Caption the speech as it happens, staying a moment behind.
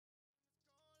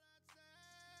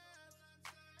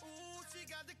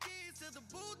got the keys to the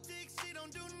boutique. She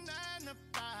don't do 9 to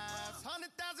 5.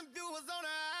 100,000 viewers on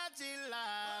her IG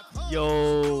live.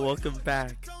 Yo, welcome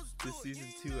back to season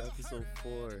 2, episode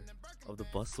 4 of the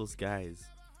Bastos Guys,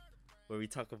 where we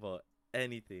talk about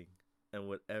anything and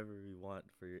whatever we want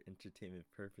for your entertainment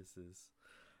purposes.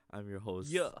 I'm your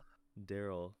host,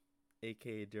 Daryl,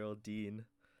 aka Daryl Dean,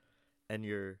 and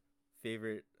your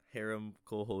favorite harem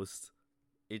co-host,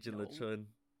 Agent Lechun.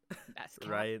 That's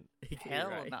Ryan. Hell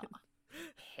Ryan. no.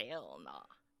 Hell no.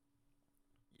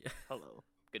 Yeah. Hello.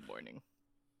 Good morning.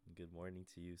 Good morning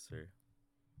to you, sir.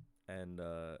 And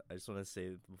I just want to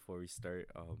say before we start,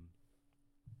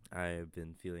 I have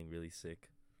been feeling really sick.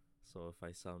 So if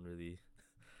I sound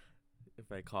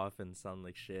if I cough and sound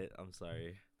like shit, I'm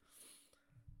sorry.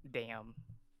 Damn.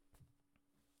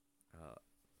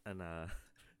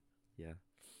 Yeah.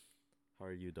 How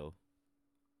are you, though?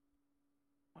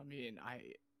 I mean,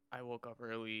 I woke up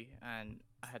early and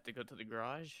I had to go to the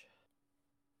garage.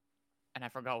 And I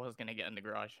forgot what I was going to get in the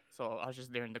garage. So I was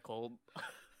just there in the cold.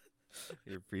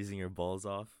 You're freezing your balls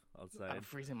off outside. I'm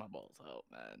freezing my balls out,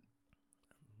 man.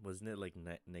 Wasn't it like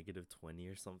negative 20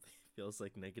 or something? Feels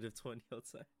like negative 20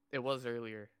 outside. It was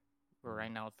earlier. But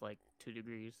right now it's like 2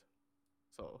 degrees.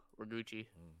 So we're Gucci.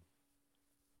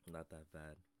 Not that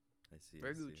bad. I see.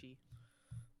 We're Gucci.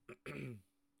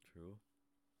 True.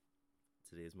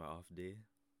 Today's my off day.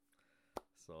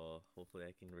 So hopefully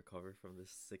I can recover from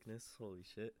this sickness. Holy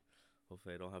shit.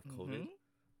 Hopefully I don't have COVID.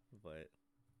 But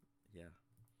yeah.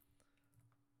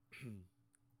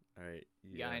 All right.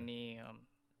 You got any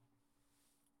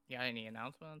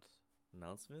announcements?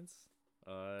 Announcements?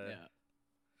 Yeah.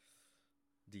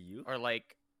 Do you? Or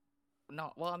like,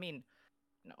 no. Well, I mean,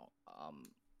 no.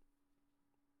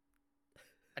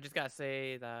 I just gotta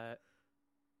say that,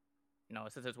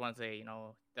 since it's Wednesday,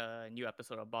 the new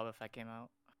episode of Boba Fett came out.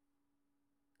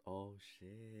 Oh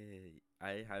shit!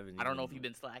 I don't know if you've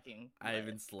been slacking. I've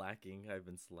been slacking.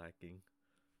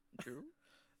 True.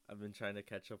 I've been trying to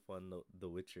catch up on The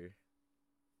Witcher.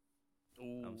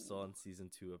 Ooh. I'm still on season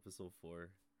 2, episode 4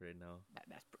 right now.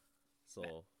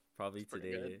 So probably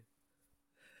today. Good.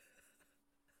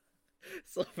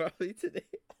 So probably today,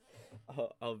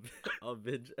 I'll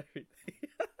binge everything.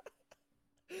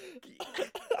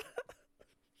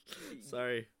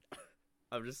 Sorry,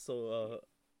 I'm just so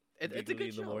it's a good in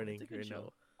the show. morning It's a good right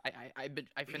show. now.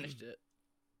 I finished it,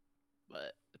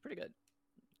 but it's pretty good.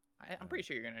 I'm pretty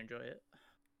sure you're gonna enjoy it.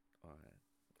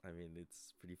 I mean,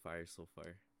 it's pretty fire so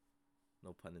far.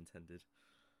 No pun intended.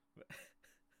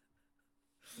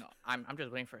 No, I'm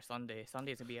just waiting for Sunday.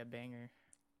 Sunday's gonna be a banger.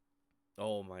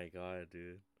 Oh my god,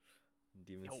 dude!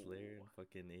 Demon Yo. Slayer and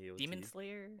fucking AOT. Demon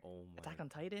Slayer. Oh my. Attack on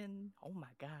Titan. Oh my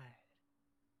god.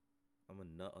 I'm a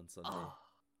nut on Sunday. Oh.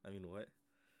 I mean, what?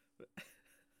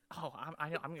 Oh,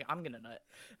 I'm gonna nut.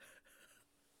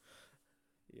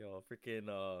 Yo, freaking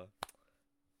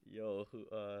who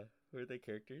are the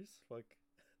characters? Fuck.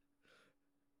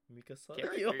 Mika-san.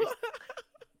 Characters?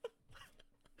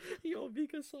 Yo,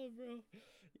 Mika-san, bro.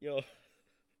 Yo.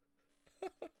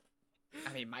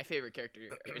 I mean, my favorite character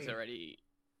is already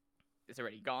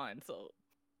gone. So.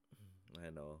 I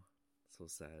know. So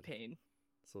sad. Pain.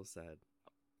 So sad.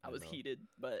 I was heated,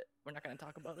 but we're not gonna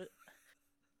talk about it.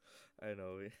 I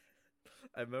know.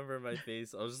 I remember my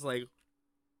face. I was just like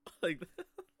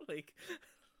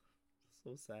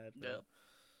so sad. Bro. Yeah.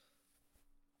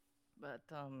 But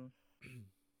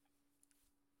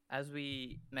as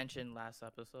we mentioned last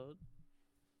episode,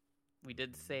 we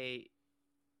did say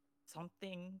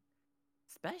something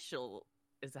special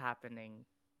is happening.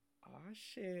 Oh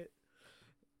shit.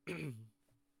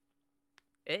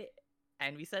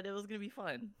 And we said it was gonna be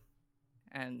fun.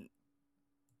 And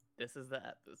this is the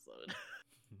episode.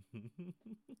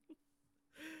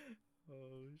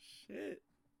 Oh shit.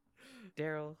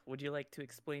 Daryl, would you like to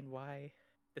explain why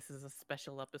this is a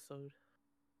special episode?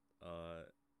 I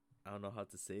don't know how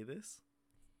to say this,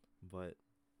 but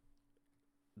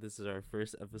this is our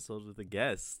first episode with a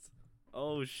guest.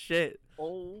 Oh shit.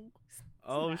 Oh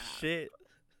shit.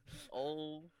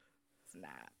 Oh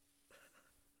snap.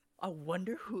 I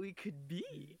wonder who it could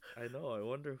be. I know. I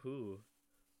wonder who.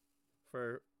 For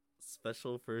our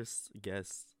special first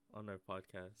guest on our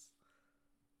podcast.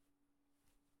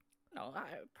 No,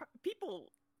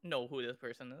 people know who this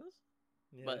person is.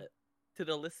 Yeah. But to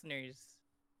the listeners,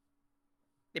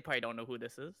 they probably don't know who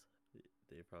this is.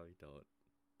 They probably don't.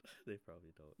 They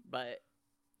probably don't. But,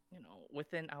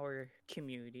 within our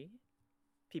community,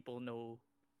 people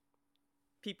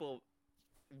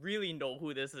really know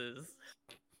who this is.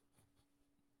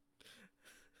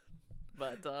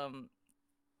 But,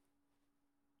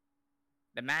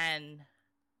 the man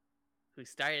who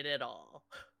started it all,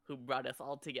 who brought us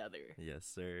all together. Yes,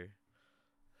 sir.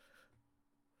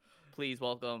 Please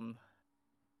welcome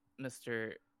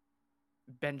Mr.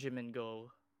 Benjamin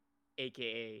Go,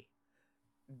 aka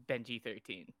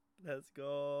Benji13. Let's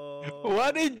go.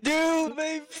 What it do,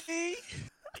 baby?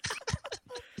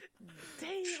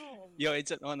 Damn. Yo,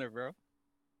 it's an honor, bro.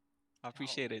 I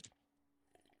appreciate it.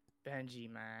 Benji,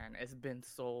 man, it's been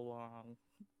so long.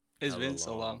 It's Hella been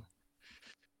so long.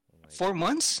 Oh my 4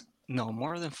 months? No,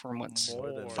 more than 4 months.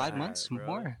 More than 5 that, months? bro.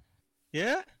 More.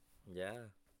 Yeah? Yeah.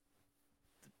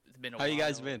 It's been a How while. you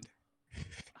guys been?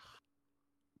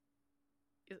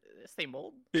 Same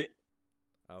old.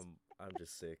 I'm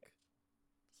just sick.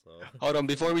 So Hold on,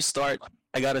 before we start,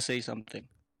 I gotta say something.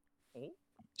 Oh?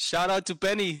 Shout out to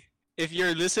Penny. If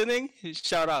you're listening,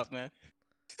 shout out, man.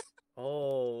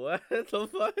 Oh, what the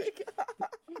fuck?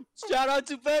 Shout out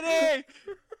to Penny!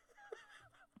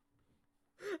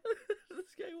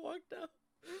 This guy walked out.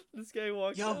 This guy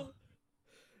walked Yo. out.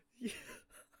 Yeah.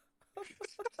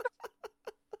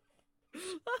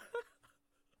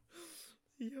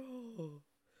 Yo.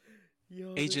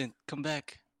 Yo. Agent, come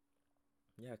back.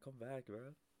 Yeah, come back, bro.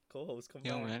 Co-host, come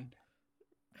Yo, back. man.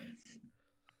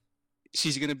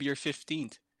 She's gonna be your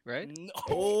 15th, right? No.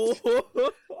 Oh.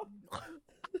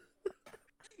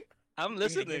 I'm You're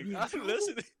gonna get listening. me in I'm trouble,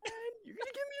 listening. Man, you're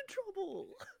gonna get me in trouble.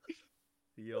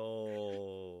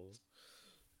 Yo.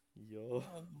 Yo.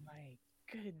 Oh my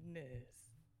goodness.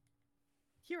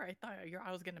 Here I thought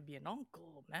I was gonna be an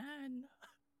uncle, man.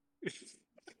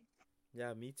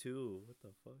 Yeah, me too. What the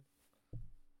fuck?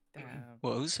 Damn.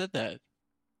 Well, who said that?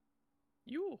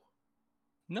 You,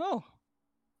 No.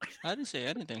 I didn't say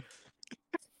anything.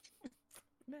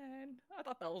 man. I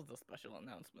thought that was the special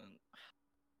announcement.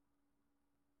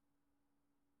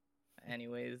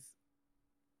 Anyways,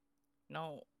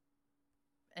 no,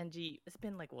 NG, it's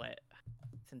been like what?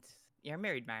 Since you're a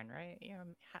married man, right?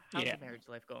 How's Yeah. the marriage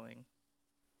life going?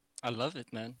 I love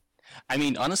it, man. I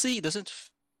mean, honestly, it doesn't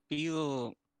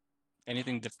feel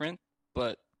anything different,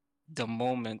 but the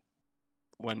moment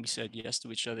when we said yes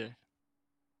to each other,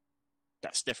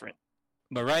 that's different.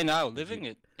 But right now, living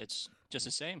it, it's just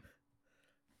the same.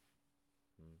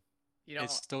 You know,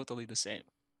 It's totally the same.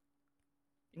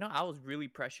 I was really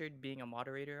pressured being a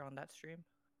moderator on that stream.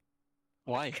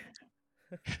 Why?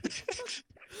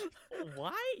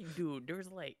 Why, dude? There's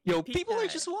like Yo, you peaked people are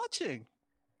at- just watching.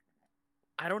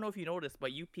 I don't know if you noticed,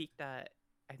 but you peaked at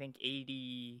I think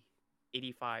 80,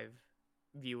 85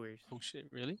 viewers. Oh shit,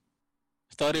 really?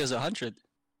 I thought it was 100.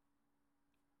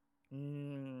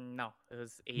 No, it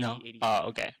was 80, No. 85. Oh,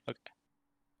 okay. Okay.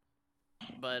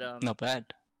 But Not bad.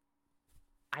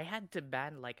 I had to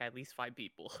ban like at least 5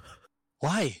 people.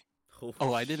 Why?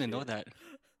 Oh, I didn't know shit. that.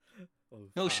 Oh,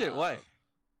 No shit, why?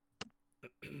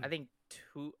 I think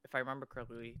 2, if I remember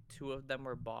correctly, 2 of them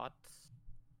were bots,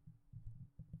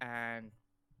 and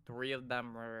 3 of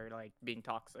them were like being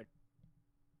toxic.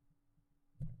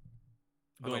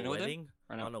 On Do I a know them? wedding?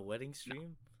 Or no? On a wedding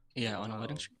stream? Yeah, on a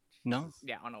wedding Wow. stream. No? Jesus.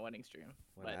 Yeah, on a wedding stream,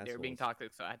 What but they were being assholes.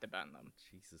 toxic, so I had to ban them.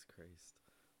 Jesus Christ.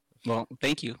 Well,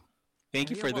 thank you. Thank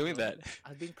you You're for doing that. welcome. I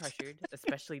was being pressured,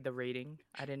 especially the raiding.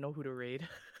 I didn't know who to raid.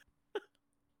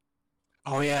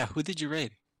 Oh yeah, who did you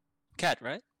raid? Cat,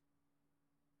 right?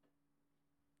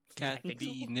 Yeah, I Cat think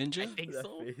the so. ninja? I think That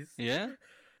so. face. Yeah?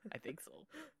 I think so.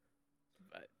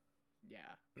 But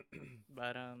yeah.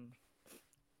 But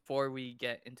before we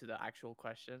get into the actual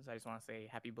questions, I just want to say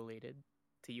happy belated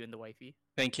to you and the wifey.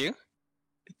 Thank you.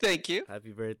 Thank you.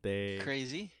 Happy birthday.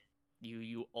 Crazy.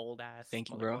 You old ass. Thank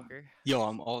you, bro. motherfucker. Yo,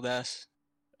 I'm old ass.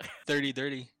 30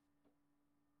 dirty.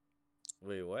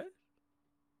 Wait, what?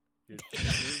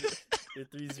 You're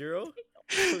 3-0? Oh,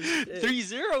 shit.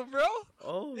 3-0, bro.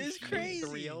 Oh, It's shit. crazy.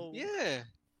 3-0. Yeah.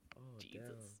 Oh,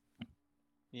 Jesus.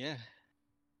 Yeah.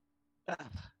 damn.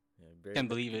 Yeah, very Can't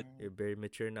believe it. You're very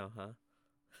mature now, huh?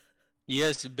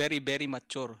 Yes, very, very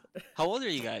mature. How old are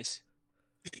you guys?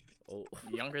 Oh,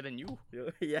 Younger than you,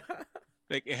 yeah.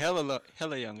 Like hella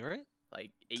young, right?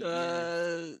 like 8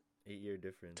 years. 8-year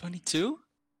difference. 22?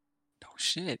 No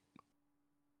shit.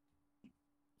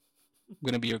 I'm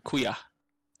gonna be your kuya.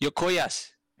 Your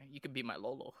koyas. You could be my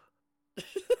Lolo.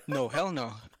 No, hell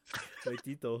no. My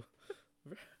tito.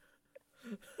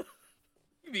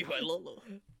 You be my Lolo.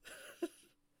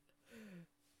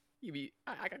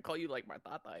 I can call you like my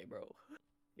tatai, bro.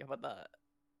 Yeah, but that.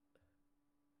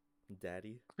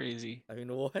 Daddy. Crazy. I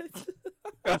mean, what?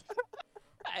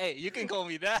 Hey, you can call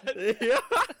me that. Yeah.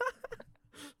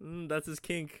 That's his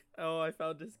kink. Oh, I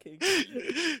found his kink.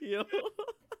 Yo.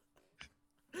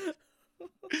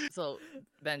 So,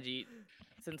 Benji,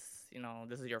 since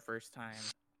this is your first time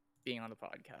being on the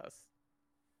podcast,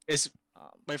 It's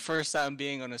my first time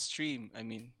being on a stream. I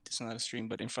mean, it's not a stream,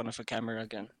 but in front of a camera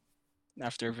again.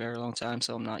 After a very long time,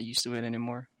 so I'm not used to it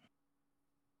anymore.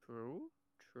 True,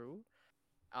 true.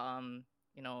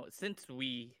 Since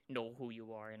we know who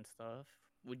you are and stuff,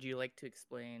 would you like to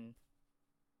explain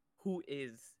who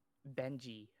is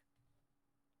Benji?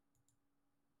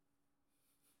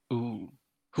 Ooh.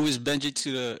 Who is Benji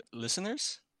to the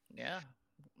listeners? Yeah,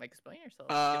 explain yourself.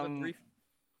 Give a brief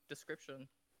description.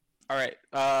 All right.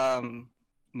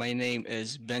 My name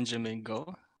is Benjamin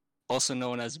Go, also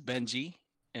known as Benji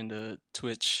in the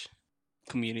Twitch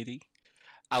community.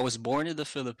 I was born in the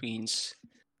Philippines,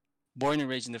 born and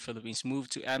raised in the Philippines,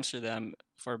 moved to Amsterdam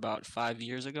for about 5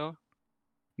 years ago.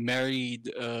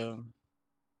 Married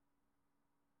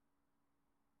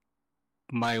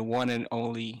my one and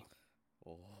only.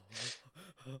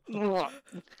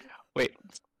 Wait,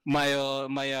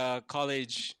 my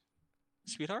college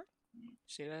sweetheart.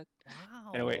 Say that.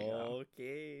 Wow. Anyway,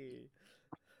 Okay.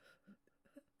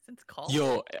 Since college.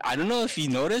 yo, I don't know if you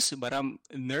noticed, but I'm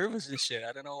nervous and shit.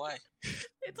 I don't know why.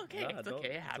 It's okay. Nah, it's don't- okay.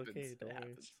 It it's happens. okay, It don't worry.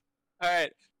 happens. All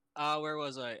right. Where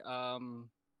was I?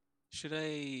 Should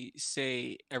I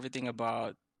say everything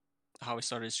about how I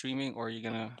started streaming, or are you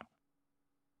gonna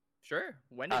Sure.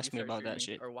 When did ask you me start about that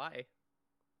streaming, shit? or why?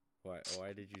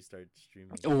 Why did you start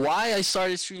streaming? Why I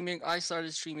started streaming? I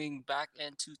started streaming back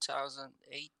in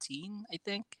 2018, I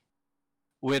think,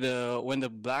 with when the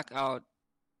Black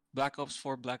Ops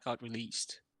 4 Blackout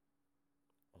released,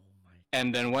 Oh my.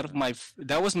 and then one of God.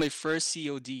 that was my first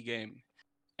COD game,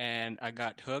 and I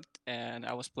got hooked, and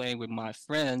I was playing with my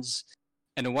friends,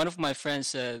 and then one of my friends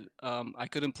said I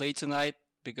couldn't play tonight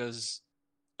because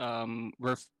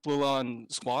we're full on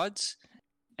squads.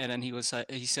 And then he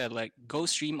said like, go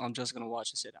stream, I'm just gonna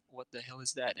watch. I said, what the hell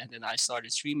is that? And then I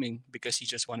started streaming because he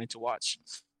just wanted to watch.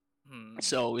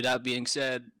 So with that being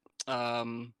said,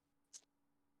 I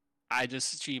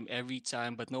just stream every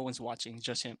time, but no one's watching,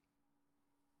 just him.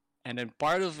 And then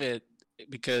part of it,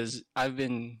 because I've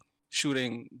been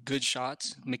shooting good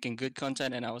shots, making good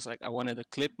content, and I was like, I wanted to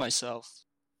clip myself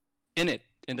in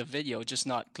the video, just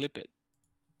not clip it.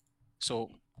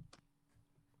 So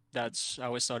that's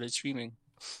how I started streaming.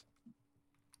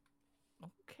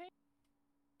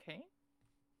 Okay.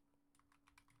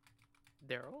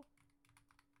 Daryl?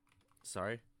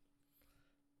 Sorry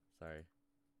for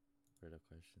the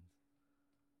questions.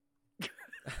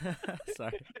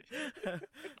 Sorry.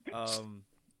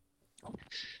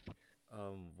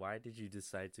 Why did you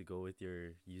decide to go with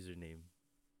your username?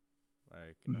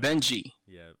 Like Benji.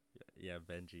 Yeah,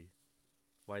 Benji.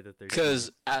 Why the 13?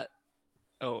 Because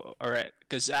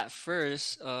at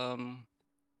first,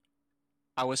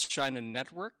 I was trying to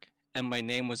network, and my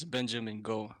name was Benjamin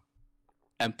Go,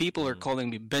 and people were calling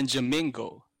me Benjamin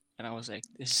Go, and I was like,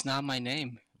 this is not my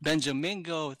name, Benjamin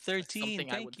Go 13. Something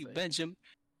I Thank would you, say. Benjamin.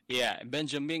 Yeah,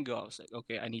 Benjamin Go. I was like,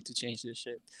 okay, I need to change this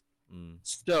shit. Mm.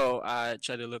 So I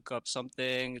tried to look up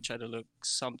something,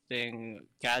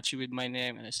 catchy with my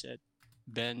name, and I said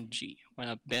Benji. Why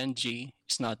not Benji?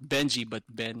 It's not Benji, but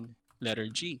Ben letter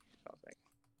G. So I was like,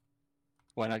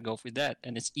 why not go for that?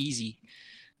 And it's easy.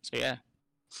 So yeah.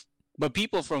 But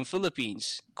people from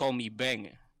Philippines call me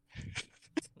Beng.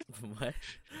 What?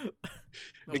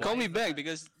 They call Why me is Beng that?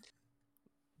 because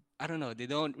I don't know. They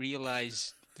don't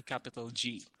realize the capital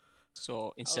G.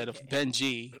 So instead of Okay.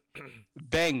 Benji,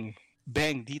 Beng,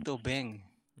 Dito Beng.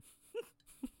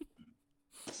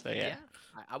 So yeah.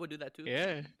 I would do that too.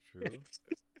 Yeah. True.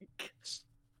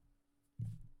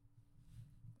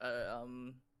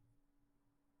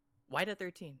 Why the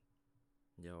 13?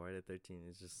 Yeah, why the 13?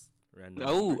 It's just random.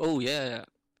 Oh yeah.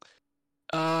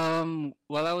 When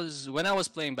I was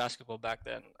playing basketball back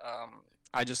then,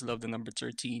 I just loved the number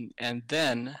 13, and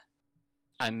then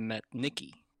I met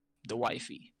Nikki, the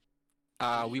wifey.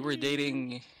 We were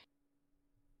dating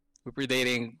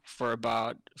for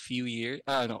about a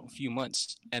few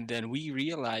months, and then we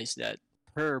realized that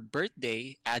her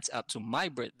birthday adds up to my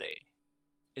birthday.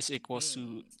 It's equals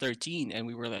to 13, and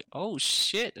we were like, oh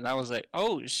shit, and I was like,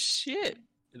 oh shit.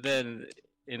 Then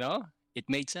it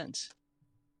made sense.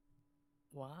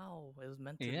 Wow, it was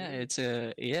meant to Yeah, be. it's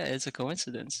a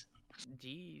coincidence.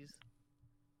 Jeez.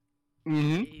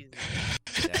 Mm-hmm. Jeez.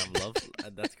 Damn, love.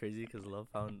 That's crazy because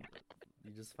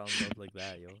you just found love like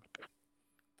that, yo.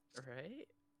 Right?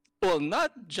 Well,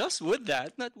 not just with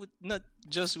that, not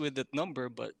just with that number,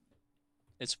 but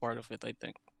it's part of it, I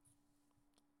think.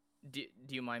 Do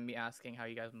you mind me asking how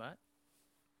you guys met?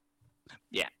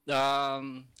 Yeah. I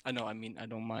know. I mean, I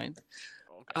don't mind.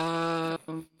 Okay. I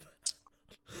mean,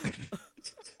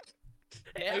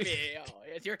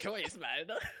 it's your choice, man.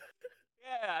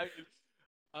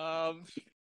 Yeah.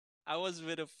 I was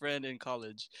with a friend in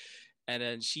college, and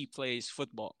then she plays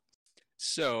football.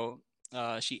 So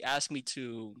she asked me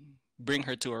to bring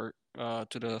her to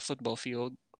the football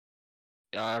field.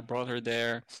 I brought her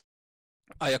there.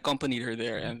 I accompanied her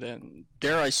there, and then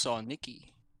there I saw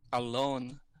Nikki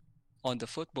alone on the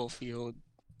football field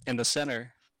in the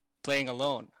center, playing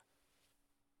alone.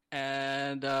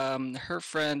 And her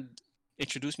friend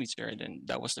introduced me to her, and then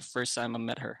that was the first time I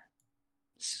met her.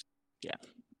 Yeah.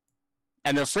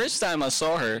 And the first time I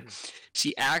saw her,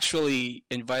 she actually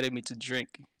invited me to drink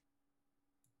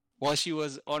while she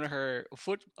was on her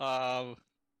foot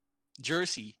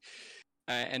jersey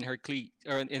and her cleat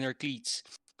or in her cleats.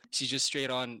 She just straight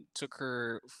on took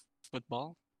her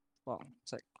football. Well,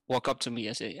 it's like walk up to me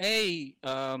and say, "Hey,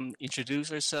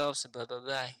 introduce ourselves." Blah blah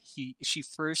blah. She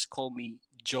first called me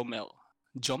Jomel.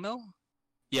 Jomel?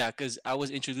 Yeah, because I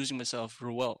was introducing myself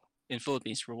Ruel in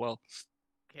Philippines, Ruel.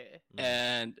 Okay.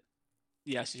 And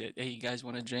yeah, she said, "Hey, you guys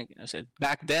want to drink?" And I said,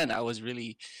 back then I was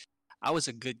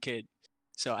a good kid,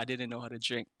 so I didn't know how to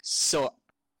drink. So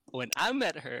when I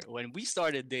met her, when we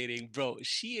started dating, bro,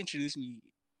 she introduced me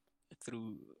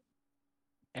through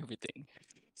everything.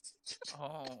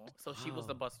 Oh, so she was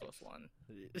the Wow. Bastos one.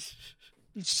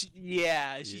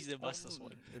 Yeah, she's the Bastos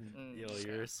one. Yo, okay.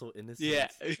 you're so innocent. Yeah,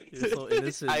 You're so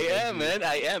innocent. I am, Benji. man.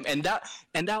 I am, and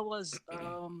that was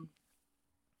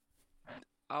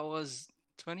I was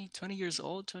 20 years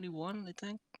old, 21, I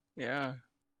think. Yeah,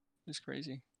 it's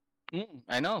crazy.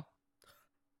 I know.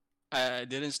 I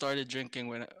didn't started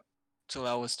drinking till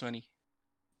I was 20,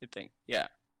 I think. Yeah,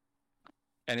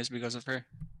 and it's because of her.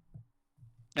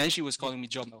 And she was calling me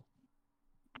Jomel.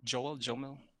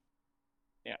 Jomel.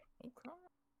 Yeah.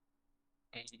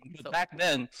 Okay. But So- back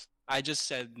then, I just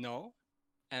said no,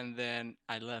 and then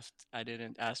I left. I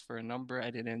didn't ask for a number. I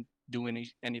didn't do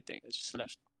anything. I just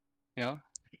left. You know?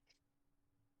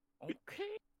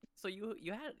 Okay. So you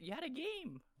had a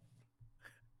game.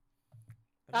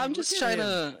 I I'm mean, just look at trying him.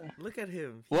 to. Look at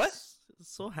him. What? He's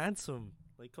so handsome.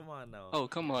 Like, come on now. Oh,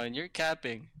 come on! You're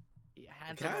capping. Yeah,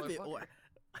 handsome Cap it. motherfucker.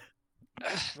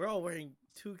 We're all wearing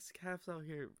Tukes caps out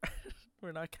here.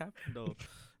 We're not capping though.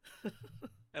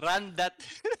 Run that.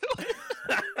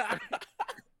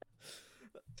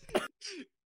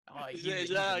 Oh, Is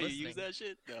that how you use that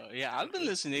shit? No. Yeah, I've been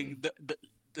listening.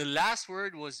 The last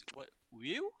word was what?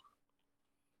 Will?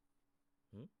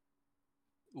 Hmm?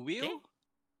 Will?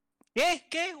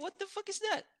 ¿Qué? What the fuck is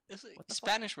that? It's a What the fuck?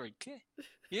 Spanish word. ¿Qué?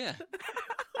 Yeah.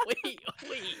 wait.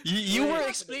 You were Wait.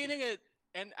 explaining it,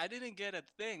 and I didn't get a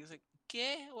thing. It's like,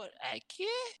 ¿qué? What? ¿Qué?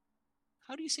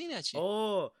 How do you say that shit?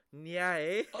 Oh, yeah,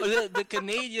 eh? Oh, the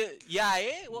Canadian. Yeah,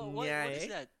 eh? What Yeah, is eh?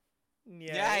 that?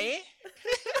 Yeah, Yeah, eh?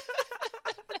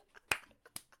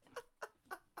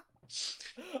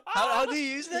 How do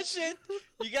you use that shit?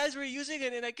 You guys were using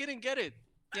it, and I couldn't get it.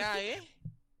 Yeah, eh?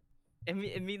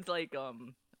 It means like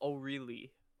oh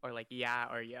really or like yeah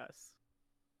or yes.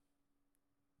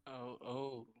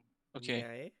 Oh. Okay.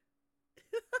 Yeah,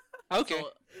 eh? Okay. So,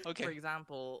 Okay. For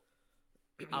example,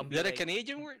 I'll Is be that a like,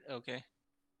 Canadian word? Okay.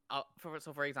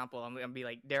 for example, I'm gonna be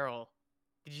like, Daryl,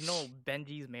 did you know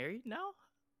Benji's married now?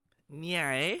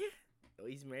 Yeah, eh? Oh,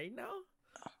 he's married now?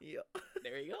 Yo.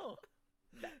 There you go.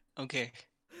 Okay.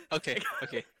 Okay.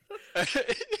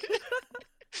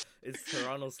 It's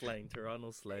Toronto slang.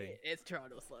 Toronto slang. It's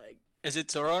Toronto slang. Is it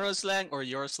Toronto slang or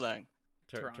your slang?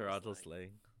 Toronto Toronto slang. slang.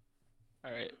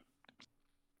 All right.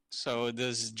 So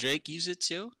does Drake use it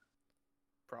too?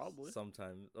 Probably.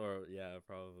 Sometimes, or yeah,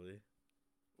 probably.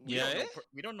 We Yeah,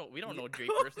 don't know eh? we don't know Drake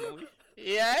personally.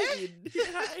 Yeah.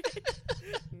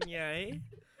 Yeah, eh?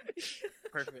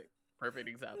 Perfect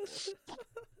example.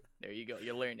 There you go.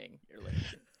 You're learning.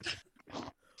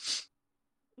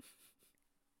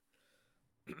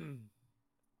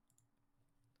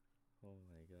 Oh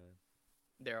my god.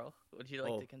 Daryl, would you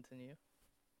like Oh. to continue?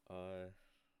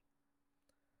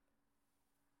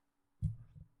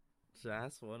 Should I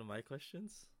ask one of my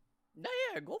questions? No,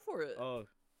 yeah, go for it. Oh.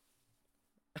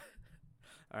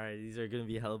 Alright, these are gonna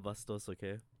be hella Bastos,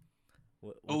 okay?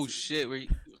 Oh shit.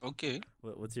 Okay.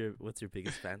 What's your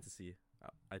biggest fantasy?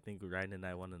 I think Ryan and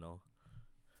I want to know.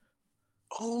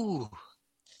 Oh.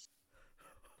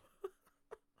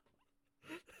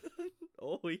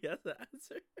 Oh, he has the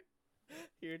answer.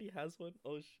 He already has one.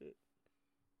 Oh shit.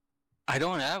 I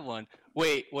don't have one.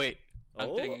 Wait. I'm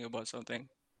Oh. thinking about something.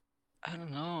 I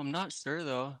don't know. I'm not sure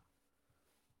though.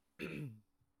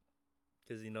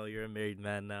 Because you're a married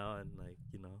man now, and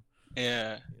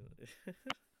Yeah.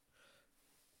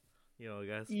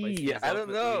 guys. Spice Yeah, things I up. don't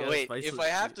We know. gotta Wait, spice if it- I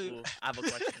have to. Ooh, I have a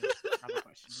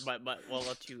question. But we'll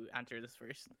let you answer this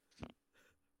first.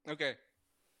 Okay.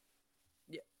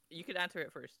 You could answer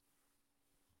it first.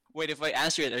 Wait, if I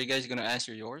answer it, are you guys gonna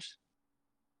answer yours?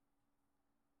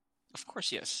 Of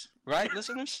course, yes. Right,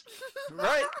 listeners?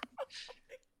 Right?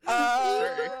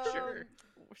 Sure.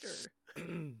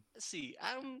 Let's see.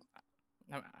 I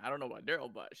don't know about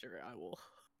Daryl, but sure, I will.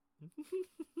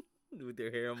 With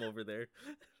your harem over there.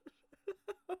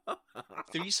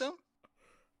 Threesome?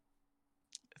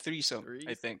 Threesome,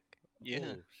 I think. Yeah.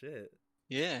 Oh shit!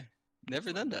 Yeah.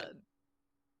 Never done that.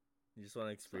 You just want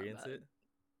to experience bad. it?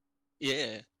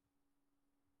 Yeah.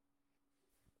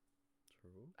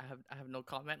 True. I have no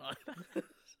comment on that.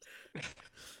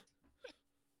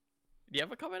 Do you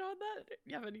have a comment on that? Do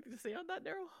you have anything to say on that,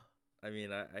 Daryl? I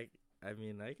mean,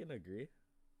 I can agree.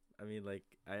 I mean, like,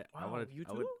 I Wow, want you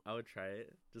I would try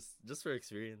it just for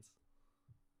experience.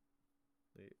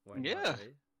 Like, why Yeah. not?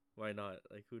 Right? Why not?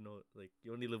 Like, who knows? Like,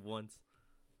 you only live once.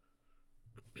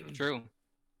 True.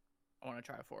 I want to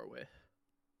try a 4-way,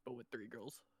 but with 3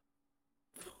 girls.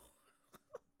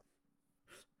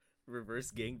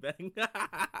 Reverse gangbang.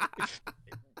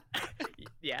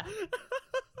 Yeah.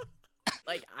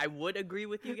 Like, I would agree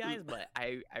with you guys, but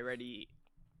I already.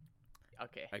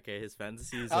 Okay. Okay, his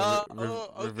fantasy is okay.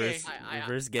 reverse I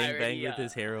reverse already, gangbang with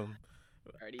his harem.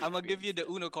 I'm gonna give you the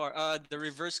Uno card, the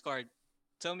reverse card.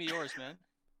 Tell me yours, man.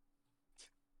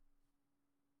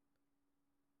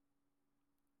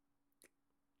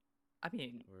 I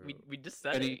mean, We're- we just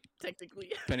said Penny- it,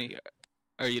 technically. Penny,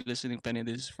 are you listening, Penny?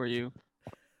 This is for you.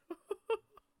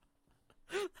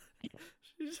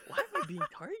 Why am I being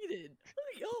targeted?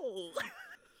 Yo!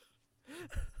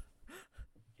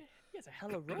 He has a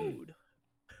hella road.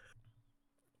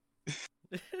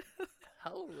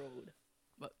 Hella road.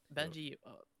 But Benji,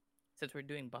 since we're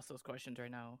doing Bastos questions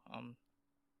right now,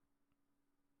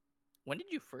 when did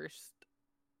you first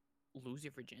lose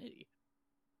your virginity?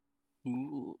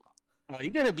 Ooh. Oh,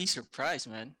 you're gonna be surprised,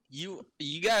 man. You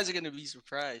guys are gonna be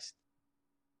surprised.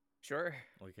 Sure,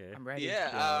 Okay. I'm ready.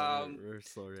 Yeah. We're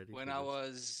so ready. When for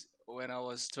this. I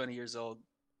was 20 years old.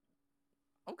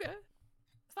 Okay,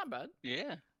 that's not bad.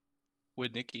 Yeah.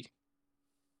 With Nikki.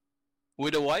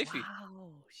 With a wifey.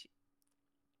 Wow,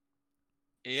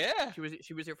 Yeah.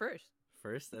 she was your first.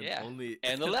 First and Yeah. only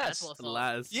And the That's last. what's the up.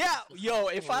 last. Yeah, yo,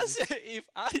 if I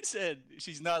Holy said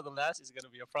she's not the last, it's gonna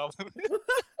be a problem.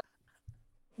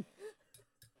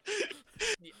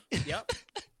 Yep.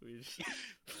 We sh-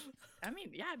 I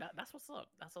mean, yeah, that's what's up.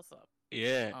 That's what's up.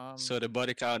 Yeah. So the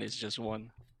body count is just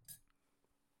 1.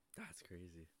 That's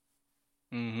crazy.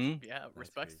 Mm-hmm. Yeah,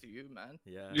 respects crazy. to you, man.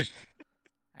 Yeah.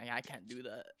 I can't do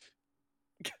that.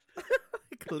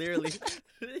 Clearly.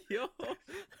 Yo.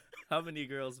 How many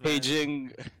girls, man?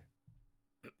 Paging.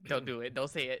 Don't do it. Don't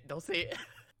say it. Don't say it.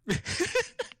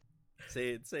 Say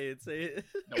it.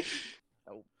 Nope.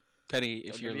 Nope. Penny, Don't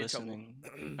if get you're me in trouble.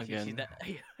 listening She's again, that.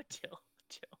 Chill.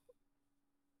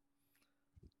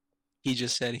 he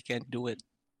just said he can't do it.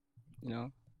 You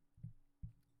know?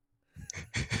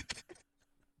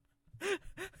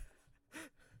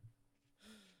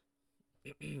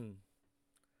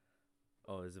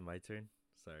 Oh, is it my turn?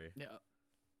 Sorry. Yeah.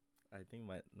 I think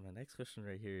my next question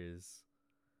right here is,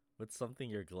 what's something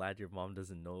you're glad your mom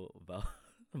doesn't know about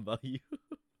about you?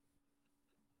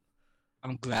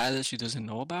 I'm glad that she doesn't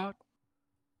know about.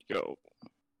 Yo.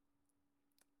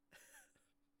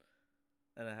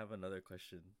 And I have another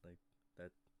question like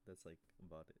that's like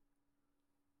about it.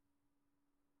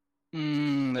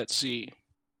 Let's see.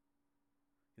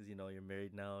 Cause you're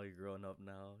married now, you're growing up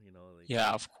now, like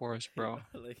Yeah, of course, bro.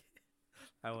 like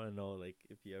I want to know like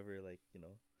if you ever like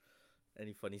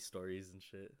any funny stories and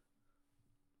shit.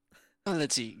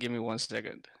 Let's see. Give me 1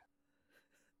 second.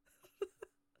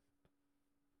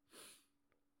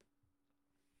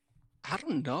 I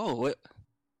don't know.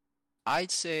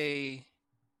 I'd say.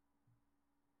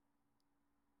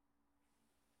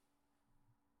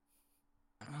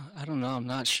 I don't know. I'm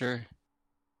not sure.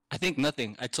 I think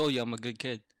nothing. I told you I'm a good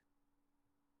kid.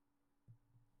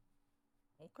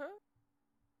 Okay.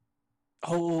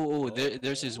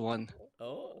 There's this one.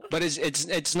 Oh. But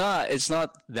it's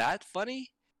not that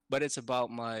funny, but it's about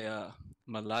my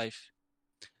life.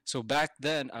 So back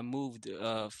then I moved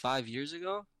 5 years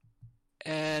ago,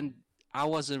 and I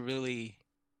wasn't really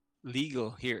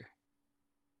legal here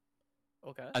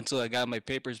Okay. until I got my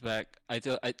papers back.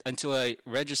 Until I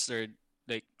registered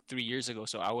like 3 years ago.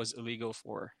 So I was illegal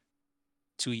for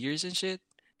 2 years and shit.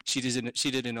 She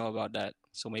didn't know about that.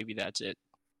 So maybe that's it.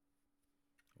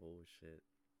 Oh shit.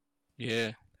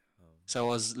 Yeah. So I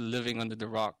was living under the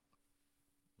rock.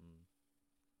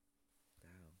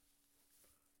 Damn.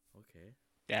 Okay.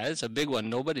 Yeah, it's a big one.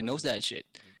 Nobody knows that shit.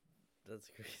 That's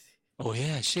crazy. Oh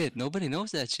yeah, shit. Nobody knows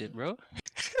that shit, bro.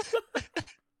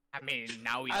 I mean,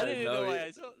 now we I know. didn't know know why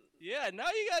it. I told. Yeah, now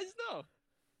you guys know.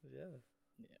 Yeah.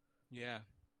 Yeah,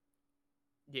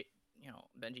 You know,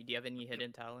 Benji, do you have any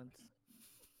hidden talents?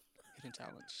 hidden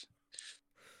talents.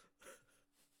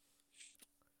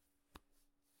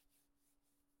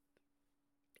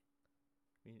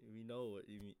 We know what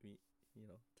you mean. You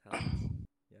know, talents.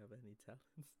 You have any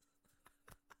talents?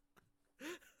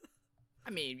 I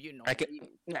mean, you know, I can.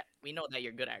 we know that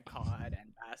you're good at COD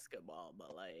and basketball,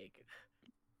 but like,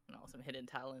 you know, some hidden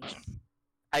talents.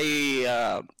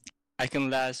 I can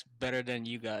last better than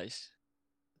you guys.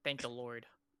 Thank the Lord.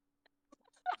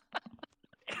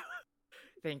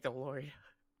 Thank the Lord.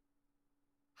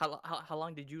 How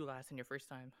long did you last in your first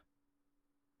time?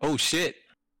 Oh shit!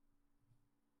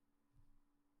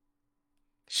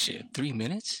 Shit, 3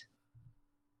 minutes?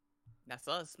 That's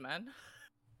us, man.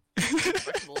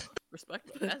 Respectable.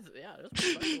 Respectable. That's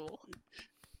respectable.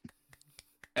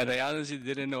 And I honestly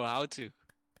didn't know how to.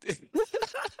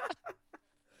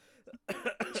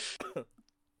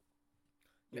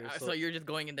 So you're just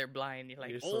going in there blind. You're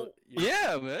like,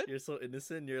 Yeah, man. You're so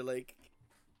innocent. You're like,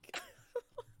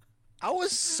 I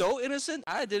was so innocent.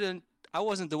 I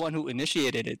wasn't the one who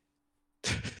initiated it.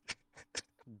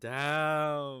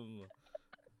 damn.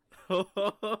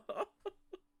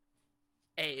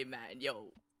 hey, man,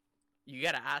 yo, you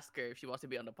gotta ask her if she wants to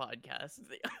be on the podcast.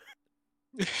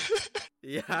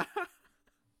 Yeah.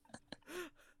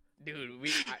 Dude,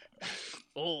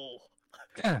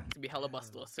 Yeah. to be hella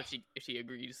Bastos if she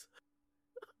agrees.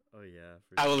 Oh yeah.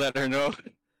 I will let her know.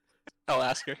 I'll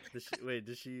ask her.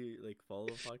 Did she like follow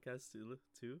the podcast too with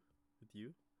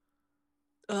you?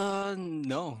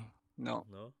 No. No.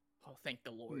 Oh, thank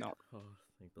the Lord. No. Oh,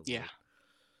 thank the Lord. Yeah.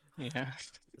 Yeah.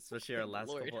 Especially our Thank the last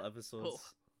Lord. couple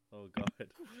episodes. Oh God.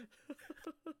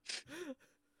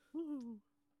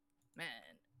 Man.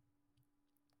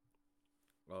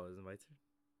 Oh, is it my turn?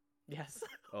 Yes.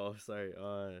 Oh, sorry.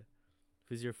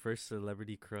 Who's your first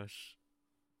celebrity crush?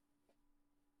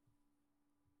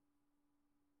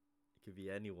 It could be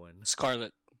anyone.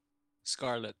 Scarlet.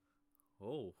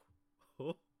 Oh.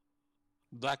 Oh.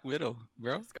 Black Widow,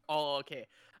 bro. Oh, okay.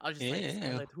 I was just like, Yeah.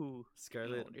 Scarlet who?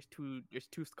 Scarlet. No, there's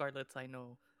two Scarlets I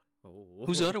know. Oh.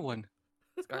 Who's the other one?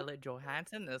 Scarlett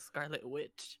Johansson and Scarlet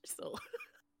Witch. So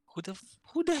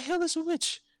Who the hell is a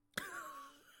witch?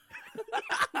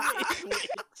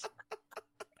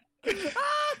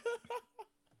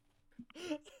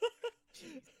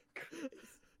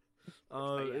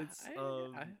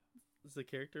 It's a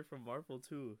character from Marvel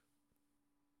too.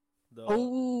 The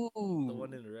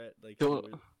one in red, like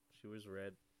she was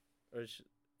red, or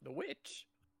the witch.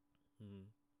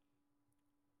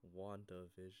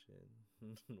 WandaVision.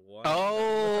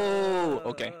 Oh,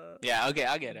 okay. Yeah, okay,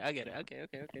 I get it. Okay.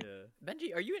 Yeah.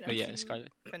 Benji, are you an But yeah, MCU Scarlet.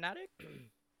 fanatic?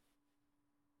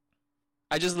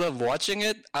 I just love watching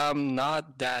it. I'm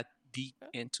not that deep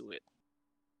into it,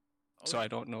 so I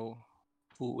don't know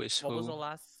who is What who. was the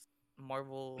last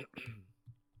Marvel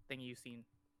thing you seen?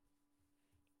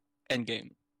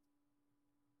 Endgame.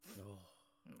 Oh.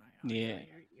 Yeah.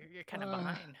 You're kind of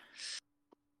behind.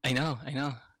 I know. I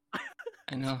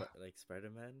know. Like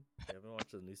Spider-Man. You haven't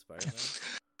watched the new Spider-Man?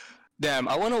 Damn,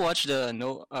 I want to watch the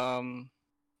No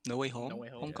Way Home. No Way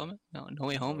Home. Homecoming. No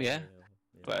Way Home. Yeah,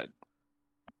 Yeah. but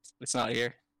it's not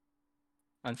here,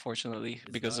 unfortunately, It's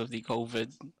because not? of the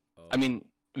COVID. Oh. I mean,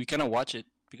 we cannot watch it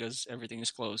because everything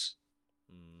is closed.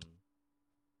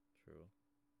 True.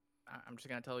 I'm just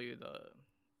gonna tell you the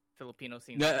Filipino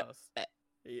scene. No.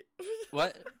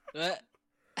 What? What?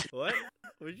 What?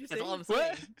 What did you say? That's all I'm What?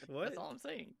 saying. What? That's all I'm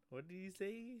saying. What did you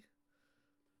say?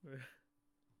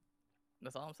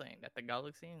 That's all I'm saying. That the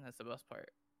Tagalog scene, that's the best part.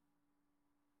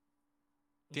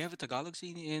 Do you have a Tagalog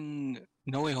scene in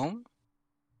No Way Home?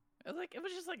 It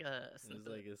was just like a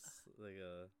It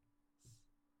was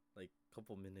like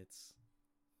couple minutes.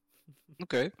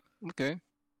 Okay.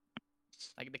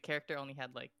 like the character only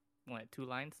had like two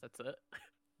lines. That's it.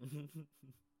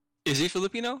 Is he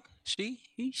Filipino? She?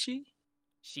 He? She?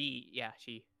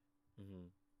 She.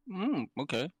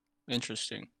 Okay.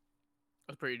 Interesting. It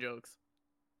was pretty jokes.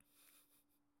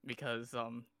 Because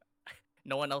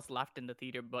no one else laughed in the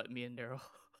theater but me and Daryl.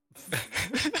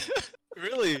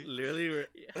 Really? Literally,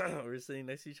 we're sitting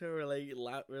next to each other.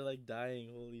 We're like dying.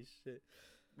 Holy shit!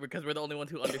 Because we're the only ones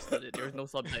who understood it. There was no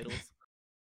subtitles.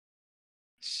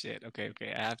 Shit. Okay.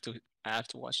 I have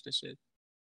to watch this shit.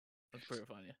 That's pretty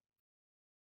funny.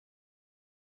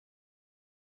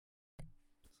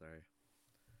 Sorry.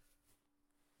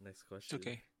 Next question. It's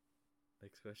okay.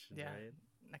 Next question, Yeah. Ryan.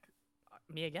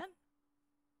 Me again?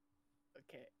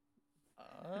 Okay.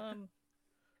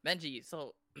 Benji,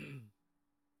 so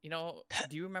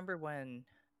do you remember when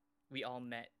we all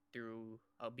met through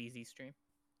a BZ stream.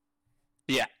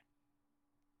 Yeah.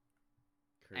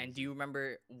 And do you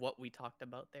remember what we talked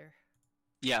about there?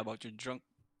 Yeah, about your drunk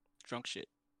shit.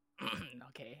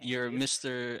 Okay. You're anyways.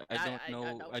 Mr. I don't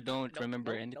know. Nope, I don't nope,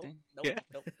 remember nope, anything. Nope, Yeah.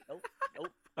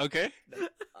 nope. Okay. Nope.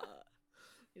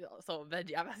 So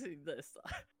Veggie, I'm asking this: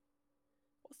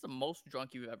 what's the most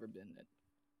drunk you've ever been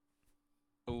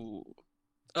in? Ooh.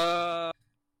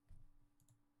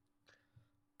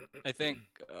 I think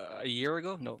a year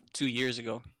ago. No, 2 years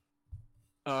ago.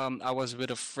 I was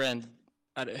with a friend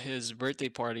at his birthday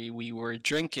party. We were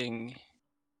drinking,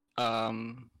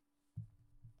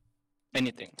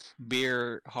 anything,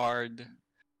 beer, hard,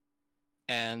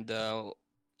 and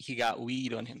he got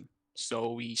weed on him.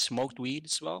 So we smoked weed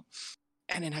as well.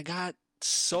 And then I got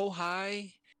so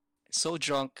high, so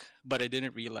drunk, but I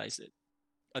didn't realize it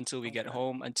until we get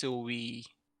home, until we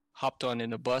hopped on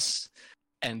in a bus.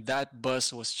 And that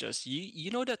bus was just,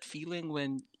 you know that feeling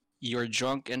when you're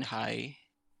drunk and high,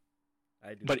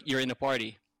 I do. but you're in a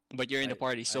party.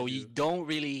 So you do. don't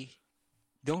really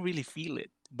feel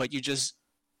it, but you're just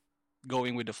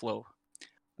going with the flow.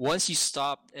 Once you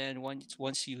stop and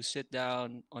once you sit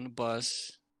down on the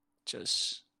bus,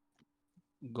 just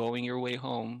going your way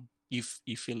home, you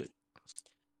feel it.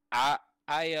 I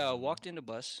walked in the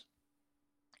bus.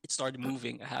 It started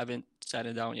moving. I haven't sat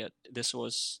it down yet. This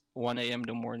was 1 a.m. in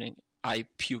the morning. I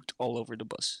puked all over the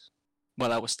bus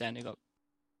while I was standing up.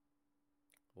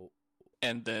 Oh.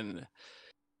 And then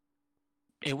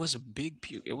it was a big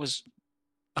puke. It was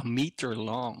a meter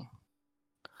long.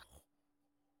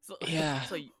 So Yeah.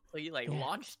 So you like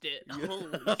launched it. Yeah.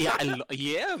 Holy Yeah, shit.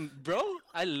 yeah, bro.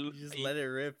 You just let it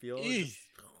rip, yo. Eh. Just-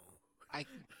 I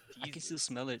can still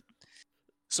smell it.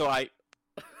 So I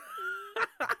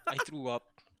threw up.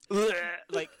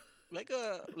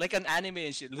 like an anime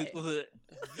and shit.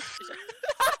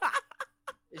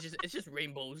 It's just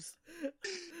rainbows.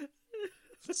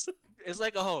 It's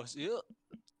like a hose. You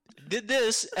did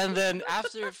this, and then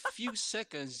after a few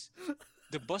seconds,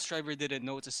 the bus driver didn't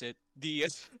notice it.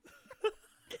 This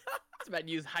man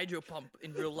used hydro pump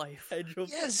in real life.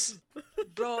 Yes,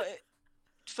 bro. It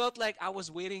felt like I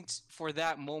was waiting for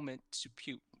that moment to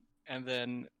puke, and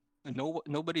then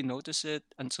nobody noticed it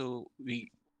until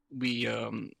we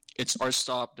it's our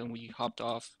stop, and we hopped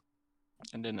off,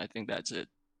 and then I think that's it.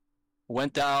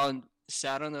 Went down,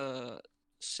 sat on a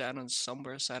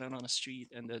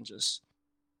street, and then just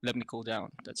let me cool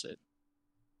down. That's it.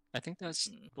 I think that's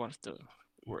one of the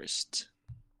worst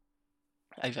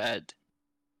I've had.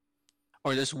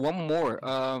 Or there's one more.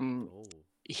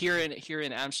 Here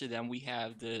in Amsterdam, we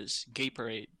have this gay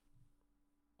parade.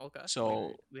 Okay.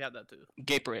 So we have that too.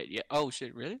 gay parade, yeah. Oh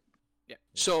shit, really? Yeah.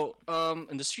 So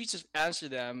in the streets of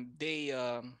Amsterdam, they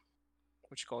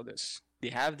what you call this? They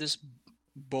have this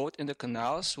boat in the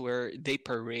canals where they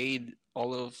parade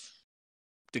all of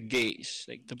the gays,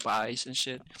 like the bis and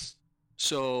shit.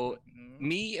 So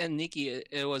me and Nikki,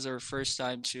 it was our first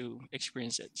time to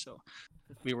experience it. So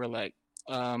we were like,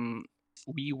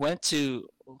 we went to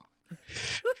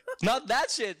not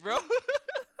that shit, bro.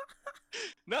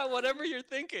 Not whatever you're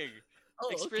thinking.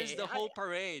 Experience the whole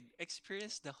parade.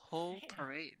 Experience the whole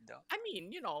parade, though. I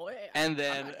mean, you know. And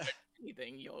then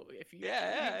anything, yo. If you.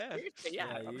 Yeah.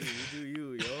 Yeah, you do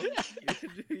you, yo.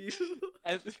 You do you.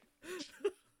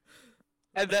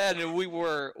 And then we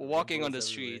were walking on the Rainbows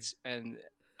streets, and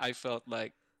I felt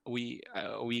like we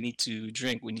need to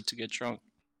drink. We need to get drunk.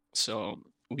 So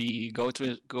we go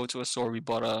to a store. We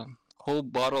bought a whole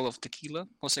bottle of tequila,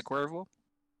 Jose Cuervo,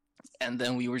 and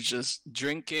then we were just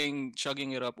drinking,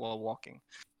 chugging it up while walking.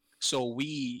 So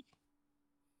we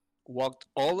walked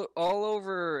all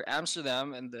over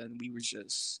Amsterdam, and then we were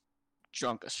just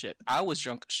drunk as shit. I was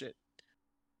drunk as shit.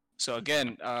 So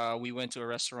again, we went to a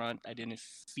restaurant. I didn't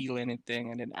feel anything,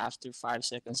 and then after 5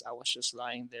 seconds, I was just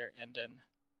lying there, and then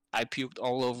I puked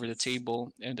all over the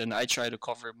table, and then I tried to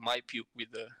cover my puke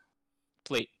with the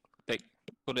plate, like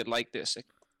put it like this.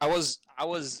 I was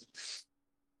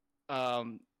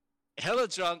hella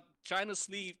drunk, trying to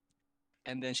sleep,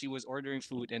 and then she was ordering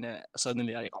food, and then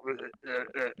suddenly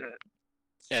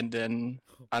and then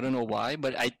I don't know why,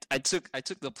 but I took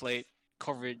the plate,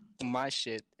 covered my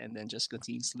shit, and then just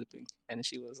continued sleeping. And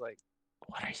she was like,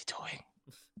 "What are you doing?"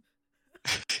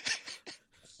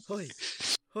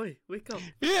 Hoi, wake up.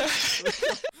 Yeah.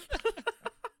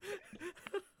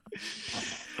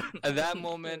 At that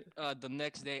moment, the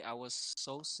next day, I was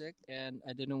so sick, and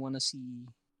I didn't want to see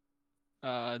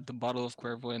the bottle of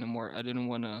Cuervo anymore. I didn't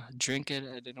want to drink it.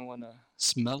 I didn't want to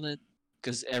smell it,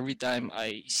 because every time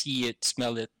I see it,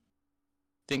 smell it,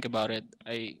 think about it,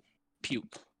 I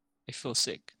puke. I feel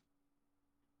sick.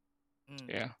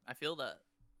 Yeah. I feel that.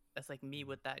 That's like me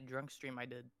with that drunk stream I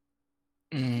did.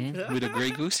 With a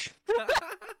Grey Goose.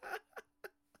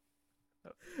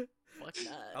 Fuck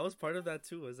that. I was part of that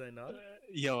too, was I not?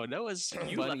 Yo, that was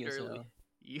You funny left as early. hell.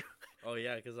 You, Oh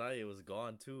yeah, because I was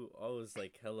gone too. I was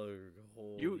like hella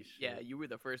holy you, shit. yeah, you were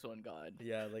the first one gone.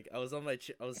 Yeah, like I was on my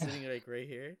I was sitting like right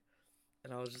here,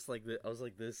 and I was just like I was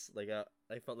like this, like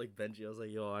I felt like Benji. I was like,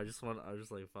 yo, I was just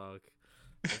like, fuck,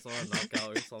 I just want to knock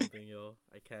out or something, yo.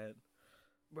 I can't.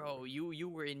 Bro, you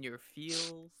were in your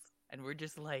feels, and we're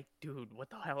just like, dude, what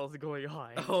the hell is going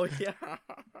on? Oh yeah.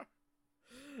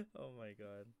 Oh my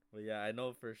god. But yeah, I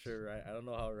know for sure. Right, I don't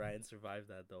know how Ryan survived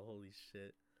that though. Holy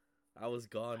shit, I was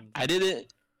gone. I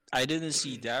didn't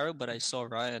see Daryl, but I saw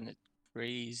Ryan. It's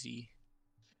crazy.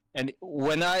 And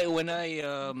when I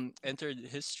entered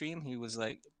his stream, he was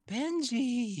like,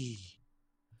 "Benji,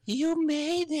 you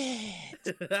made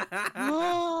it!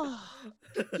 Oh,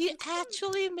 you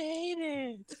actually made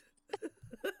it!"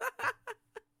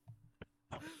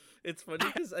 It's funny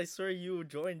because I swear you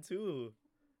joined too,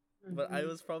 but I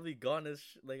was probably gone as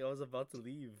like I was about to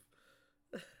leave.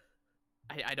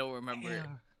 I don't remember Yeah.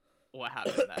 what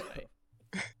happened that night.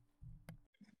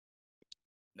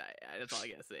 That's all I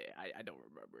gotta say. I don't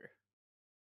remember.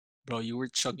 Bro, you were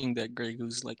chugging that Grey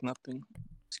Goose like nothing.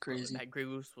 It's Bro, crazy. that Grey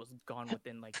Goose was gone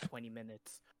within like 20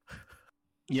 minutes.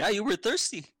 Yeah, you were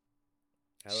thirsty.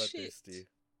 Hella Shit. thirsty.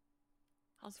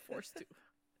 I was forced to.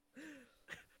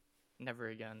 Never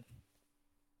again.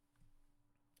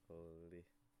 Holy.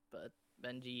 But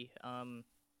Benji,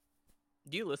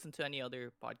 do you listen to any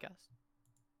other podcasts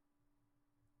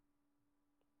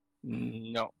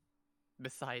No,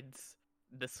 besides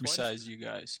this besides you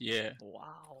guys. Yeah, one?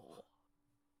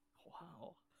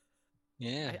 Wow.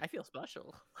 yeah. I feel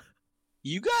special.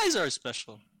 You guys are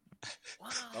special. Wow.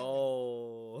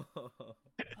 Oh. Wow.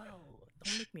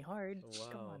 Don't make me hard.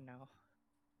 Come Wow. on now.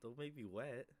 Don't make me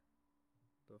wet.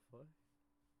 The fuck?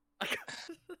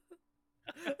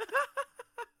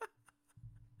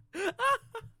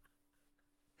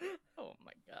 Oh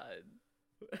my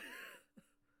god.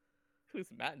 Whose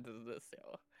Matt does this,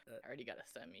 yo? I already got a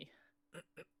semi.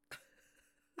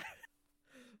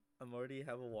 I'm already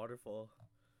have a waterfall.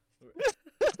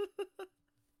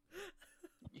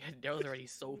 Yeah, Daryl's already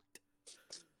soaked.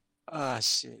 Ah,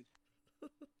 shit.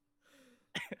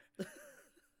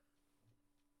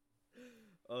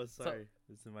 Oh, sorry.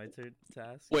 Is it my turn to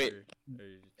ask? Wait.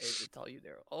 It's all you,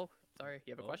 Daryl. Oh, sorry.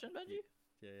 You have a Oh, question, Benji?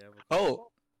 Yeah, yeah. I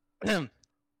have a Oh.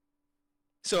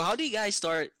 So how do you guys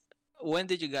start? When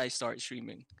did you guys start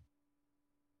streaming?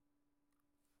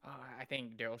 I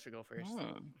think Daryl should go first.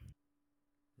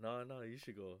 No, you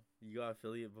should go. You got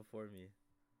affiliate before me.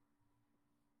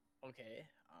 Okay.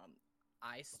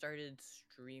 I started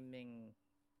streaming.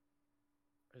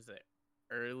 Was it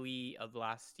early of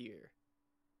last year?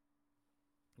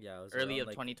 Yeah, it was Early around, of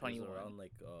like, 2021. It was around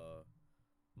like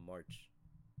March,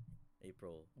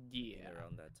 April. Yeah.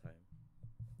 Around that time.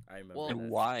 I remember. Well, that. And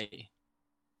why?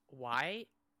 Why?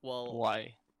 Well,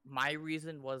 Why? my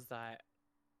reason was that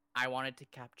I wanted to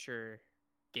capture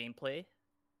gameplay,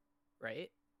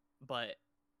 right? But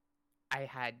I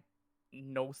had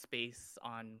no space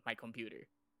on my computer.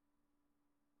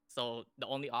 So the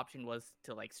only option was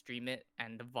to like stream it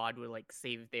and the VOD would like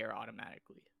save there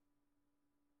automatically.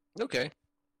 Okay.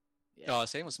 Yeah. Oh,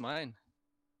 same as mine.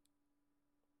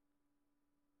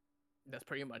 That's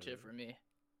pretty much it for me.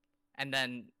 And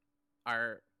then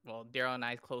Daryl and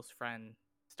I's close friend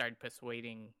started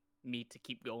persuading me to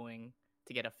keep going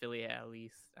to get affiliate at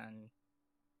least, and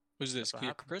Who's this? That's what Kuya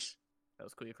happened. Chris? that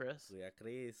was Kuya Chris. Kuya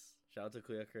Chris. Shout out to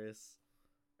Kuya Chris.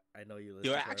 I know you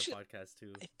Yo, listen to actually- our podcast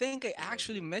too. I think I love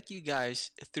actually it. met you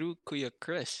guys through Kuya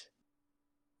Chris.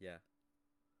 Yeah.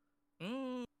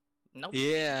 Nope.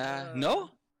 Yeah. No?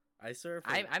 I serve.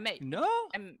 I met No?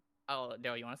 Oh,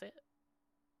 Daryl, you want to say it?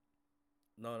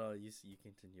 No. You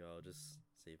continue. I'll just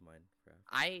save mine for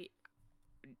after.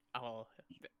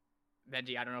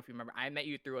 Benji, I don't know if you remember. I met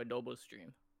you through Adobo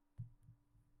stream.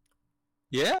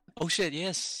 Yeah? Oh shit,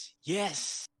 yes.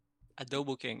 Yes.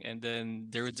 Adobo King. And then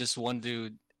there was this one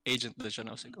dude, Agent Lich, and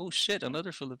I was like, oh shit,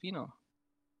 another Filipino.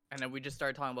 And then we just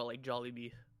started talking about like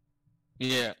Jollibee.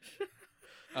 Yeah.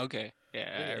 Okay. Yeah,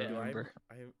 Yeah. I remember.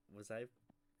 I remember.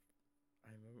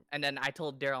 And then I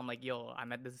told Daryl, I'm like, yo, I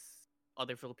met this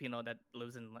other Filipino that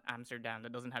lives in Amsterdam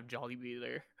that doesn't have Jollibee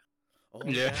there. Oh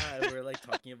Yeah. yeah, and we're like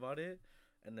talking about it,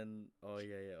 and then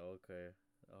yeah, okay.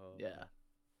 Oh Yeah.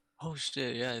 Oh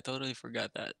shit, yeah, I totally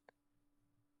forgot that.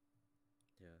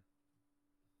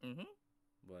 yeah. Mm-hmm.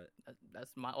 But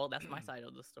That's my side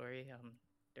of the story.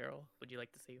 Daryl, would you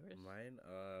like to say yours? mine,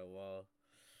 well,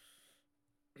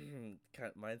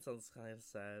 mine sounds kind of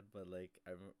sad, but like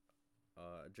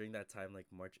during that time, like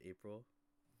March, April,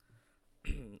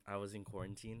 I was in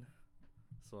quarantine,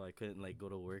 so I couldn't like go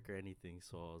to work or anything.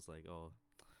 So I was like, oh,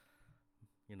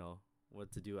 you know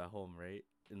what to do at home, right?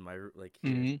 In my like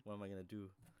here, Mm-hmm. what am I gonna do?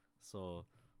 So,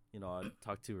 I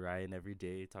talk to Ryan every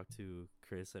day, talk to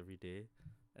Chris every day,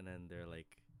 and then they're like,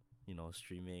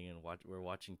 streaming and we're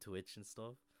watching Twitch and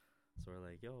stuff. So we're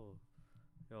like, yo,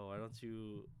 why don't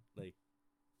you like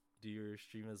do your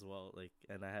stream as well? Like,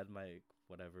 and I had I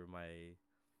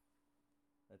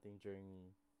think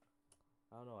during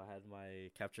I don't know, I had my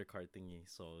capture card thingy,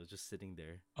 so it was just sitting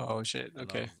there. Oh shit. And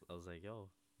Okay. I was like, yo,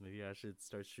 maybe I should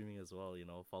start streaming as well.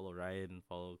 Follow Ryan,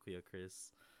 follow Kuya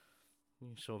Chris,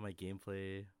 show my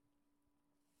gameplay.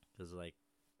 Cause like,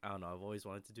 I don't know, I've always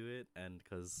wanted to do it, and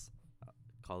cause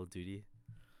Call of Duty,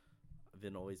 I've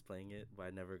been always playing it, but I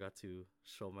never got to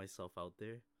show myself out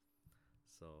there.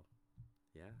 So,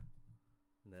 yeah.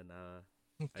 And then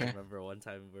I Okay. remember one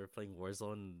time we were playing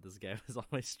Warzone, and this guy was on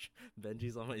my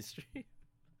Benji's on my stream.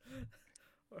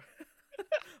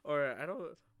 or I don't.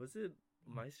 Was it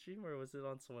my stream or was it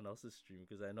on someone else's stream?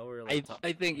 Because I know we're like.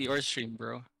 I think your stream,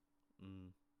 bro.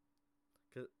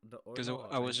 Because No,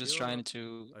 I was just trying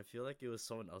to. I feel like it was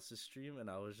someone else's stream, and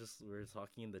we were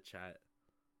talking in the chat.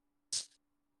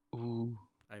 Ooh.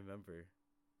 I remember.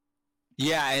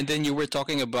 Yeah, and then you were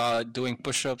talking about doing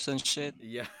push-ups and shit,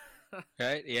 Yeah.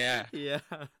 right? Yeah, Yeah.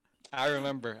 I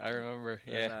remember.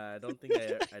 Yeah. And, I don't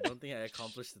think I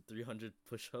accomplished the 300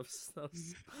 push-ups.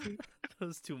 That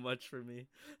was too much for me.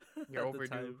 You're at the overdue.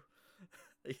 time.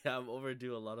 Yeah, I'm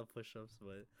overdue a lot of push-ups,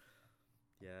 but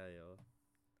yeah, yo.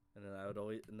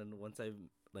 And then once I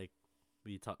like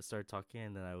we started talking,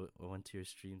 and then I went to your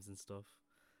streams and stuff,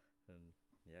 and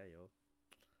yeah, yo.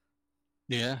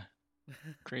 Yeah.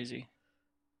 Crazy.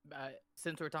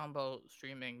 Since we're talking about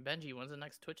streaming, Benji, when's the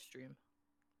next Twitch stream?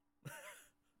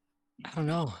 I don't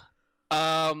know.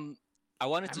 I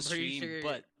wanted I'm to pretty stream, sure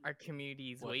but our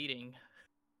community is What? waiting.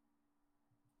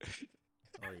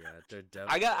 Oh yeah, they're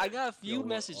definitely. I got a few Yo, we're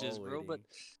messages, all bro. But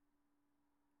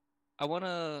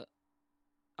waiting.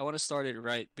 I wanna start it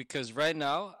right, because right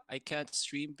now I can't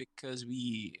stream because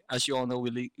as you all know,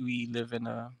 we live in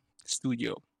a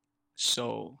studio,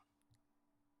 so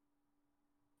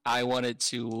I wanted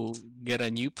to get a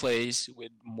new place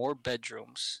with more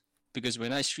bedrooms, because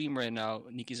when I stream right now,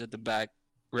 Nikki's at the back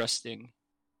resting,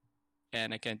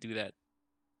 and I can't do that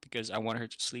because I want her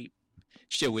to sleep.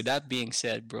 Shit, with that being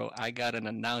said, bro, I got an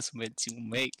announcement to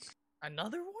make.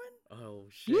 Another one? Oh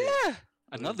shit. Yeah!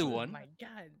 What Another is it? Oh one. my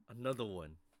god. Another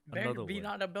one. Better Another be one.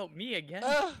 not about me again.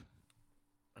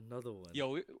 Another one.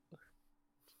 Yo,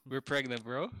 we're pregnant,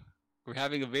 bro. We're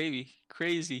having a baby.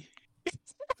 Crazy.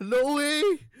 No way!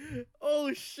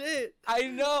 Oh shit! I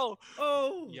know.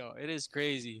 Oh! Yo, it is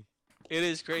crazy. It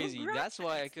is crazy. That's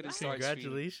why I couldn't start streaming.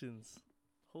 Congratulations!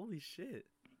 Holy shit!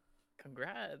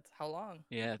 Congrats. How long?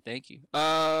 Yeah, thank you.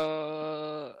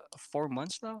 4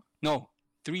 months now? No,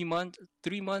 3 months.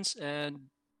 3 months and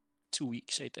 2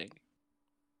 weeks, I think.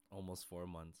 Almost 4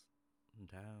 months.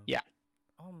 Damn. Yeah.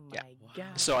 Oh my Yeah.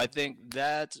 god. So I think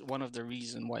that's one of the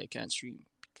reasons why I can't stream,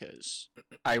 because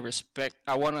I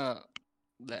wanna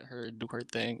let her do her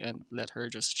thing and let her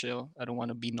just chill. I don't want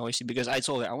to be noisy, because I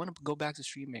told her I want to go back to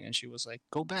streaming, and she was like,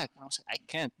 "Go back." And I was like, "I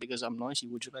can't because I'm noisy.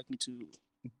 Would you like me to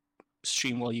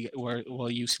stream while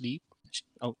you sleep?"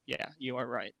 Oh yeah, you are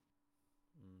right.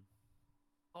 Mm.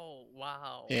 Oh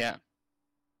wow. Yeah.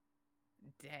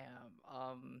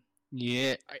 Damn.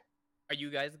 Yeah. Are you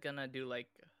guys gonna do like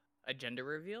a gender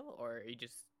reveal, or are you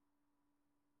just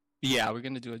Yeah, we're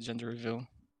gonna do a gender reveal.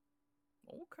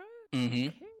 okay? Mm-hmm.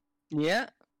 Okay. Yeah.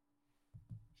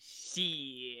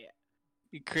 Shit.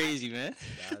 You're crazy, man.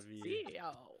 That'd be. See,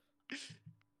 yo.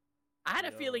 I had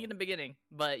a feeling Yo. in the beginning,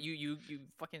 but you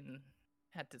fucking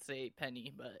had to say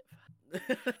Penny, but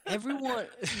Everyone.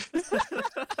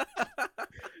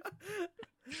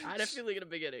 I had a feeling in the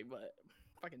beginning, but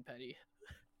fucking Penny.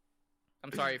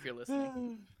 I'm sorry if you're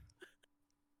listening.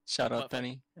 Shout out But-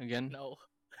 Penny again. No,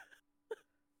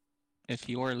 If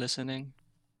you are listening.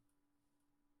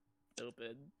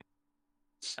 stupid.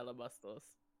 Hella Bastos.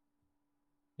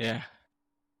 Yeah.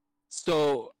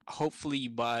 So hopefully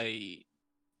by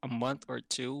a month or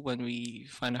two, when we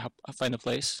find a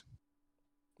place,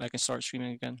 I can start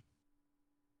streaming again.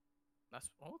 That's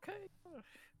okay.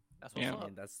 That's what's Yeah. I up.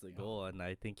 mean, that's the goal, and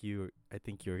I think you're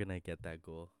gonna get that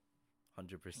goal,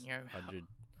 100%, Yeah. 100,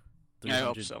 I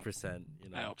hope so. 300%.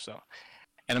 I hope so.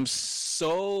 And I'm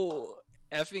so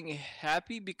effing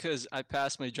happy because I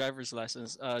passed my driver's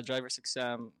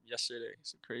exam yesterday.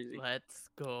 It's crazy. Let's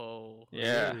go.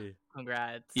 Yeah. Really?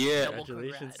 Congrats. Yeah. Double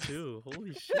Congratulations congrats. too.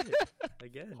 Holy shit.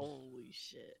 Again. Holy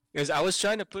shit. Because I was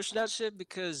trying to push that shit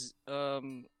because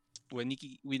when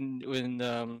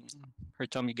her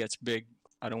tummy gets big,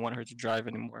 I don't want her to drive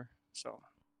anymore. So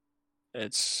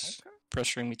it's Okay.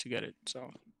 pressuring me to get it. So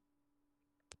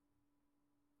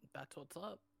That's what's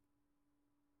up.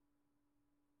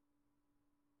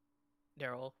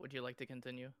 Daryl, would you like to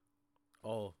continue?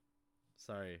 Oh,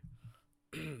 sorry.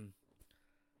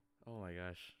 Oh my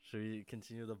gosh. Should we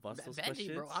continue the Bastos Benji,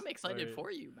 questions? bro, I'm excited Or-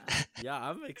 for you, man. Yeah,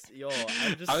 I'm just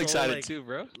I'm so, excited like, too,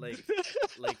 bro. Like,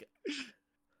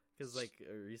 because like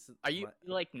recent. Are you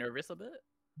like nervous a bit?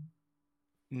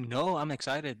 No, I'm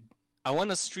excited. I want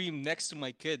to stream next to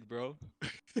my kid, bro.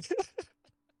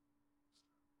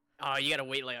 Oh, you gotta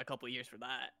wait like a couple years for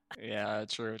that. Yeah,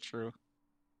 true.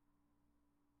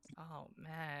 Oh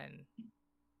man.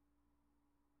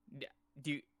 Yeah.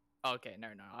 Do you? Okay, no.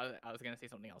 I was gonna say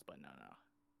something else, but no.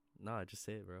 Nah, just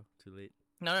say it, bro. Too late.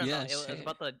 No. Yeah, It's say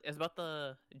about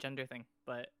the gender thing,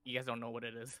 but you guys don't know what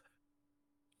it is.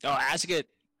 Oh, ask it.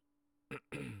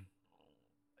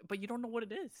 But you don't know what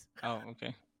it is. Oh,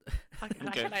 okay. How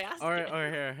Okay. can I ask? All right,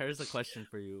 it? here's a question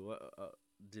for you. What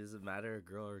does it matter, a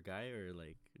girl or a guy, or what?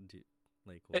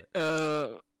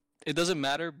 It doesn't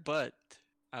matter, but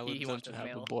I would He love wants to a have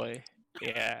male. a boy.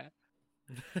 Yeah,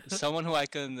 someone who I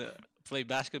can play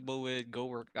basketball with, go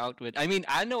work out with. I mean,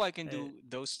 I know I can do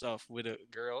those stuff with a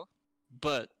girl,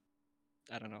 but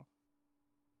I don't know.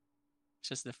 It's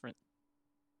just different.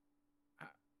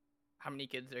 How many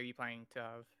kids are you planning to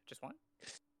have? Just one?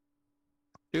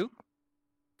 Two?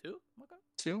 Two? Okay.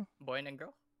 Two? Boy and then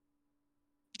girl?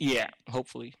 Yeah,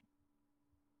 hopefully.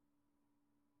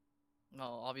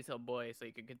 Well, obviously a boy, so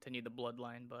you can continue the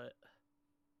bloodline, but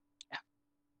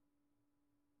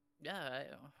yeah,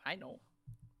 I know.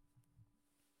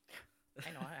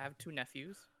 I know. I have two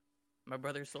nephews. My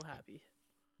brother's so happy.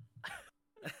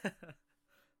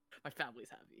 My family's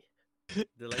happy.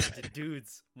 They're like the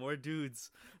dudes, more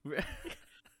dudes.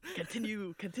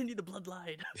 Continue the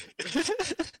bloodline.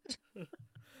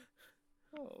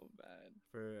 Oh man.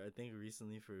 For I think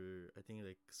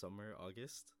like summer,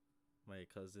 August, my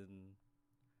cousin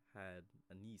had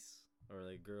a niece or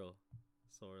like girl,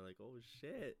 so we're like, oh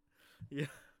shit, yeah.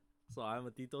 So I'm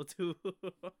a Tito too.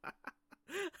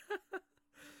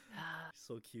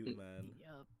 So cute, man.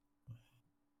 Yep.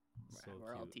 So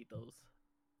We're all cute. Titos,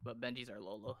 but Benji's our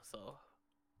Lolo, so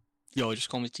Yo, just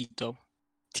call me Tito.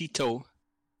 Tito.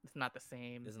 it's not the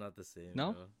same. It's not the same.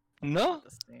 No? Bro. No? Not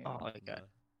the same. Oh my god.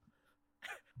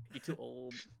 You're too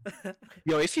old.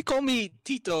 Yo, if you call me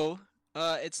Tito,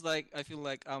 it's like I feel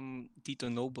like I'm Tito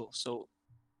Noble, so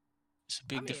it's a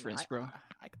big difference, bro.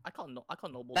 I call Noble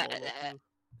Lolo too.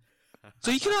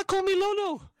 So you cannot call me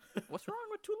Lolo. What's wrong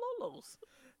with two Lolos?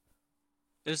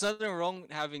 There's nothing wrong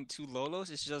with having two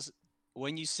Lolos. It's just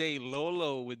when you say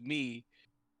Lolo with me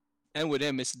and with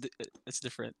him, it's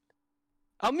different.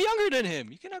 I'm younger than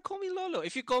him. You cannot call me Lolo.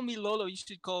 If you call me Lolo, you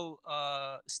should call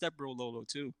Stepbro Lolo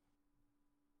too.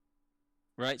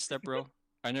 Right, Stepbro?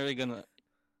 I know you're gonna.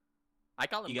 I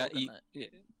call him Coconut. Yeah.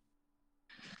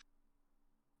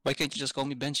 Why can't you just call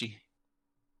me Benji?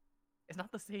 It's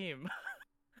not the same.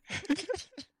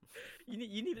 You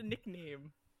need a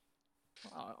nickname.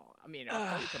 I mean, I'll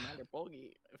call you Commander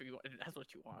Bogey if that's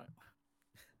what you want.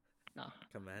 No,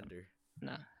 Commander.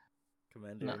 nah.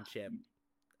 Commander No. in Chip.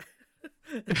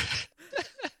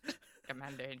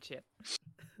 Commander in Chip.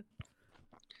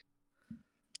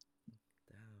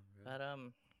 Damn,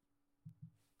 bro.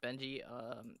 But Benji,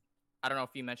 I don't know if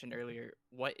you mentioned earlier,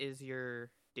 what is your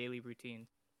daily routine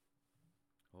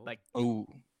Oh, like Oh.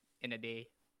 in a day?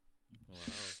 wow.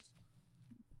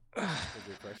 That's a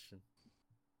good question.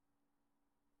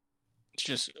 It's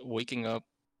just waking up.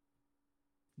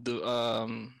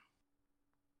 Going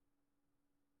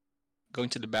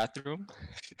to the bathroom.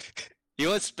 You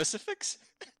want specifics?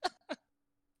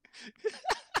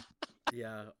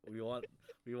 Yeah, we want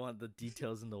the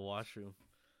details in the washroom.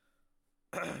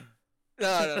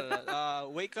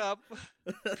 No. Wake up,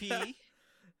 pee,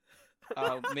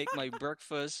 make my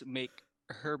breakfast, make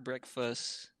her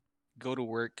breakfast, go to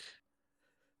work,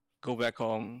 go back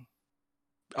home.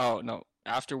 Oh no,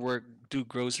 after work, do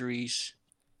groceries,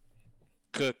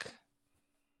 cook,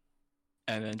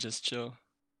 and then just chill.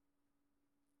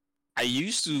 I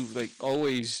used to like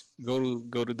always go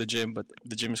to the gym, but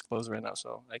the gym is closed right now,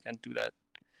 so I can't do that.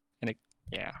 And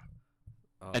yeah,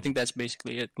 I think that's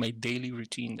basically it. My daily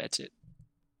routine. That's it.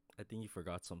 I think you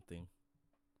forgot something.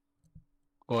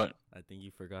 What? I think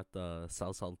you forgot the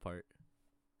salsal part.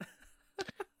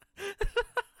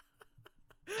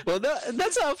 Well,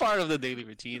 that's not part of the daily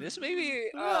routine. It's maybe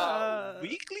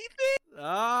weekly thing.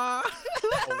 Ah.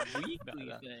 A weekly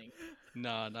Nah. thing.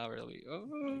 No, not really.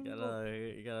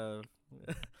 You gotta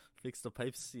fix the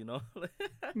pipes, you know.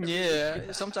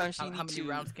 Yeah, sometimes you How need many to.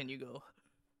 rounds can you go?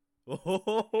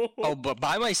 Oh, but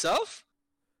by myself?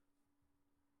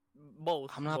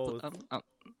 Both. I'm not. Both.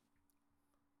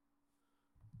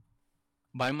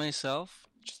 By myself,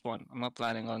 just one. I'm not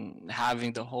planning on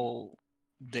having the whole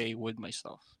day with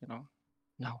myself. You know.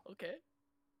 No. Okay.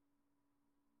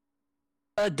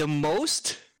 The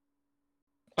most.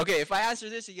 Okay, if I answer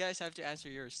this, you guys have to answer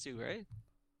yours too, right?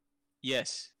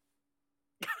 Yes.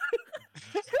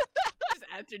 Just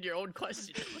answered your own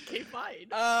question. Okay, fine.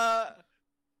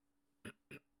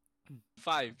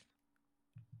 5.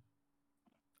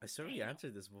 I swear we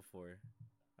answered this before.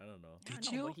 I don't know. I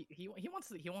Did know, you? but he wants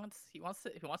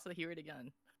to hear it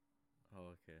again.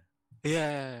 Oh, okay.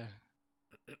 Yeah.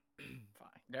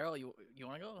 Fine. Daryl, you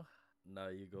want to go? No,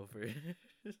 you go for it.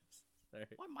 Sorry.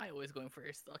 Why am I always going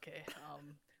first? Okay.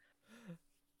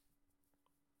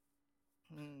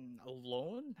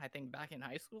 Alone. I think back in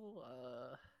high school.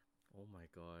 Oh my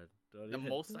god. Don't The even-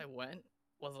 most I went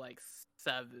was like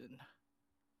 7.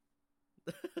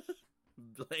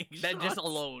 Blank That shots. just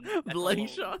alone. That's Blank alone.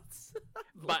 shots.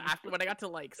 But after when I got to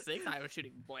like 6, I was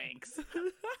shooting blanks.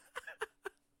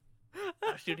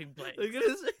 I was shooting blanks. Look at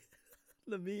this.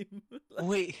 The meme.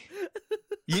 Wait.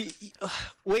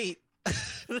 Wait.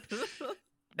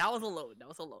 That was alone.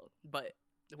 But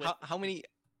with, How many?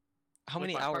 How with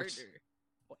many my hours? partner-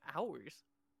 What, hours?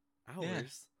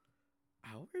 Hours.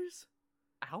 Hours?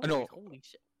 Hours? No. Holy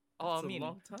shit! Oh, That's I mean, a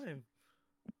long time.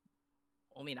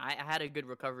 I had a good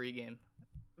recovery game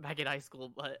back in high school,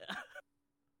 but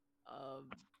I don't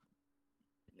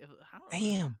know.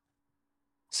 Damn.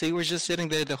 So you were just sitting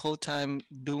there the whole time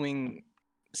doing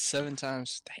 7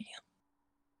 times. Damn.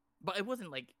 But it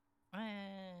wasn't like, yeah.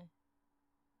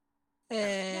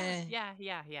 I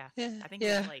think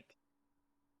it was like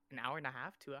an hour and a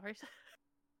half, 2 hours.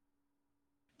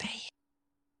 Damn.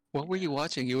 What were you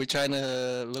watching? You were trying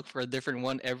to look for a different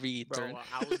one every Bro, turn.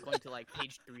 I was going to like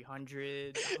page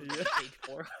 300, page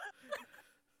 4.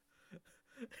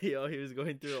 Yo, he was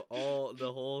going through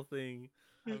the whole thing.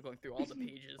 I was going through all the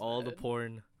pages. All the man.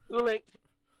 porn. Like,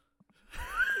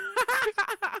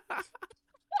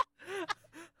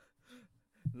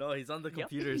 No, he's on the Yep.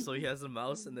 computer, so he has a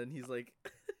mouse, and then he's like,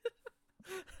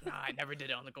 Nah, I never did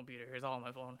it on the computer. It's all on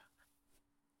my phone.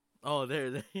 "Oh,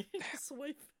 there,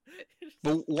 swipe."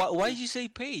 but why did you say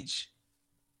page?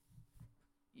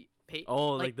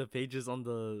 Oh, like the pages on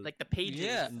the like the pages.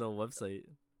 Yeah. on the website.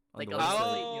 On Like the a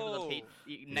website. list, you know, the page,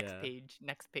 next Yeah. page,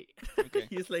 next page. Okay.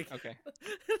 He's like, Okay.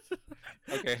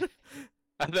 Okay.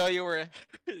 I thought you were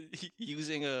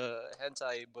using a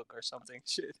hentai book or something.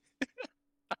 Shit.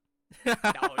 That's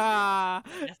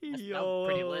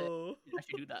pretty lit. Yo. I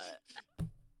should do that.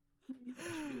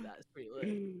 It's pretty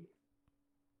lit.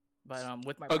 But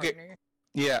with my Okay. partner,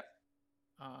 Yeah.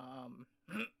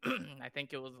 I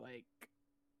think it was like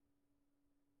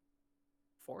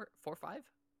 4, 5.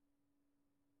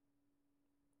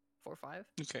 4, 5.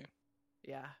 Okay.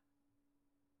 Yeah.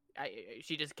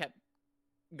 She just kept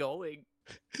going.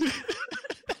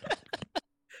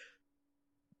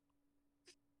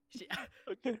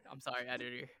 Okay. I'm sorry,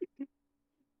 editor.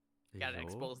 Gotta Yo.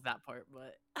 expose that part,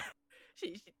 but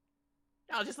she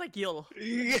I was just like, yo,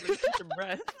 Yeah. catch your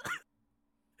breath.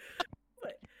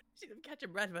 But she didn't catch her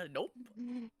breath, but nope.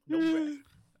 No breath.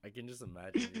 I can just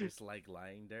imagine you're just like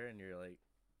lying there, and you're like,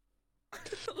 I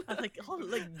was like, hold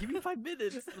on, like, give me 5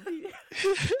 minutes.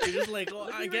 you're just like, oh,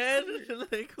 Let me again, recover.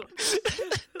 like, Let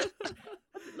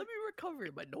me recover,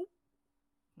 but nope.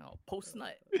 No, post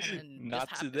nut. And then this Not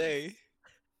happens. today.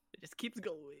 It just keeps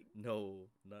going. no,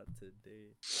 not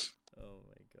today. Oh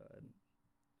my god.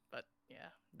 But yeah,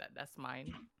 that's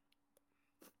mine.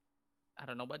 I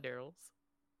don't know about Daryl's.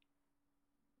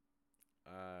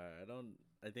 I don't.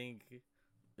 I think if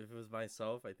it was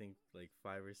myself, I think like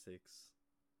 5 or 6.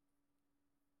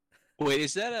 Wait,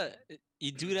 is that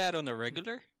you do that on a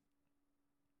regular?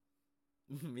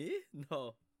 Me?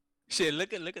 No. Shit,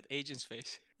 look at Agent's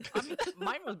face. I mean,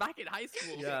 mine was back in high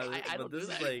school. Yeah, I but don't this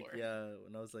do is that like anymore. yeah,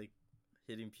 when I was like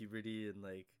hitting puberty and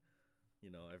like,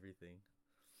 everything.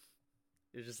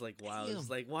 It's just like wow, it's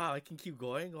Damn. like wow, I can keep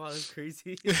going. Wow, that's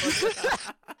crazy.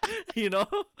 you know?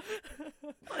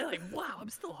 Like, wow, I'm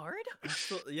still hard.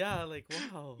 Yeah, like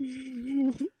wow.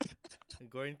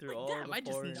 Going through Like, all damn, the I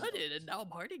just porn. nutted and now I'm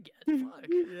hard again. Fuck,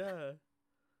 Yeah.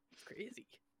 it's crazy.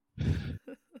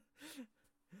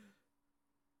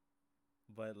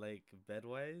 But like bed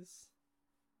wise,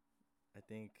 I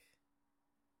think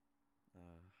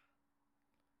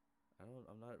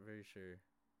I'm not very sure.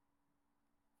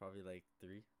 Probably like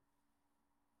 3.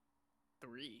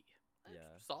 3. That's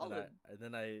Yeah. solid. And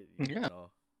then I Yeah.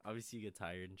 obviously you get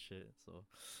tired and shit. So.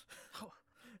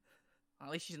 At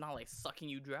least she's not like sucking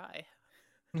you dry.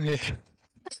 Yeah.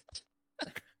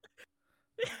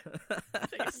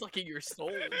 It's like sucking your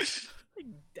soul. Like,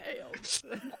 damn.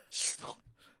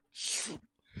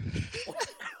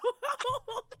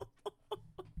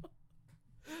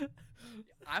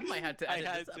 I might have to I edit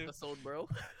had this to. episode, bro.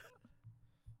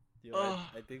 Yo,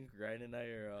 I think Ryan and I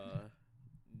are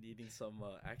needing some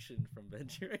action from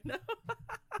Benji right now.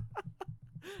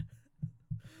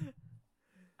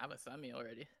 I have a semi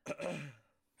already.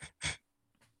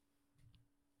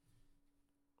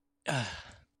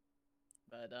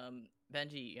 But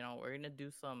Benji, we're gonna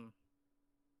do some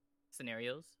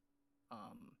scenarios.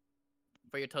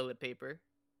 For your toilet paper,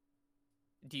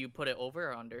 do you put it over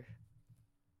or under?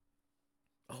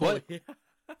 What? Yeah.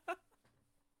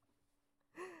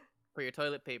 For your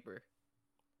toilet paper,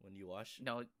 When you wash?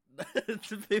 no,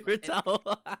 It's a paper towel.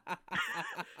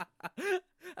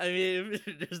 I mean,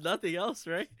 there's nothing else,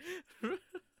 right?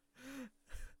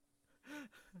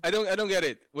 I don't get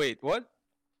it. Wait, what?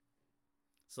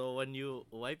 So when you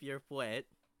wipe your puwet,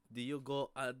 do you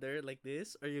go under like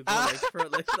this, or you go like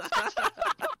front like that?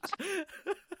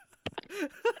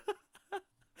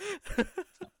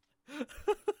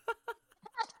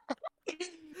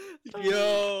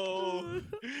 Yo.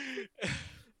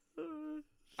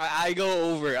 I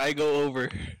go over. I go over.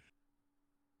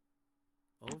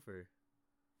 Over.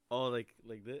 Oh, like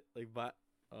this, like but.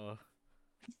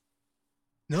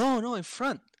 No, in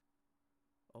front.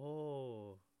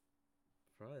 Oh.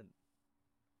 Front.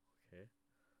 Okay.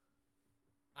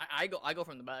 I go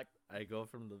from the back. I go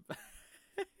from the back.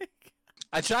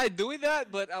 I tried doing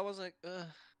that, but I was like,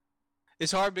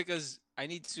 it's hard because I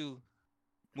need to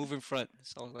move in front.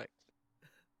 So I was like,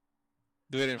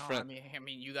 do it in No, front. I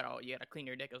mean, you gotta clean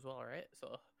your dick as well, right?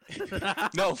 So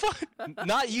No,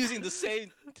 not using the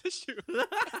same tissue.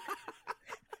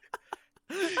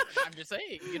 I'm just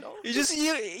saying,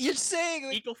 You're saying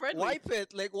like, eco-friendly. wipe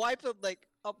it like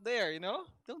up there,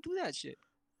 Don't do that shit.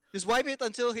 Just wipe it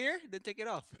until here, then take it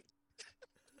off.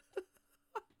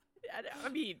 I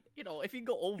mean, if you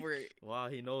go over it, Wow,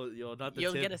 he knows. Yo, not the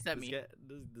You'll tip. get a semi.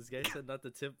 This guy said not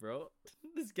the tip, bro.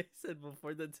 This guy said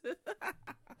before the tip.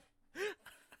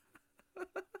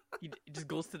 it just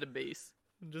goes to the base.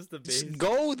 Just the base. Just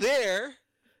go there,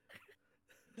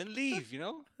 then leave. You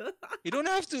don't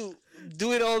have to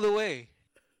do it all the way.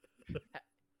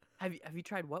 Have you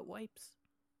tried wet wipes?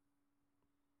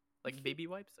 Like baby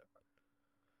wipes?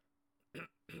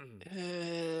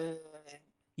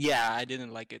 Yeah, I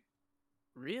didn't like it.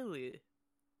 Really?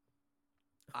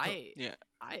 Yeah.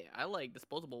 I like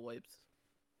disposable wipes.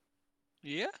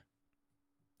 Yeah.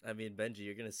 I mean, Benji,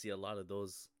 you're gonna see a lot of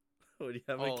those when you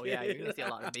have a Oh kid. yeah, you're gonna see a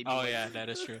lot of baby Oh wipes. yeah, that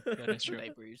is true. That is true.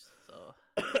 Diapers. So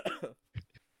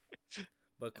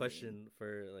But question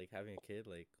for like having a kid,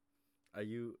 like, are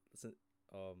you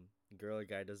girl or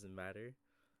guy doesn't matter,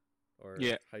 or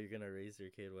Yeah. how you're gonna raise your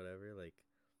kid, whatever. Like,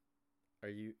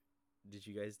 did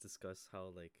you guys discuss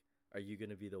how like are you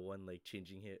gonna be the one like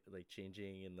changing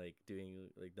and like doing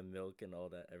like the milk and all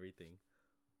that everything?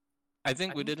 I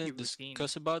think I we think didn't your routine-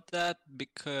 discuss about that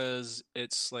because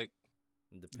it's like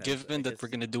Depends. given I that we're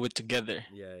guess- gonna do it together.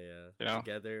 yeah,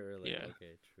 together or like Yeah.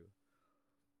 okay, true.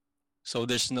 So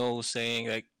there's no saying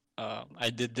like,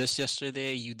 I did this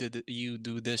yesterday, you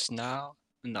do this now.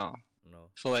 No. No,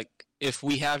 So like, if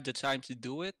we have the time to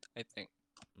do it, I think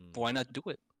why not do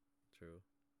it? true.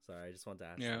 Sorry, I just want to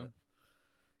ask Yeah.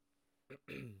 that.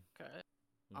 okay.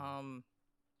 Mhm.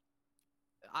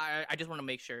 I just want to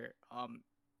make sure.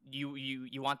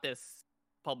 You want this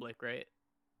public, right?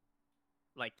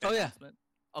 Like the Oh, yeah. announcement?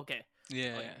 Okay.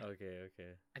 Yeah. Oh, yeah.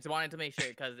 Okay. I just wanted to make sure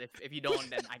because if you don't,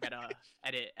 then I gotta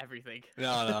edit everything.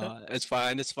 No, it's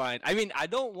fine. It's fine. I mean, I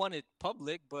don't want it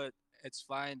public, but it's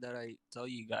fine that I tell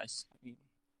you guys.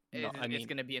 I mean, It's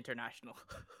gonna be international.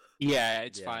 yeah,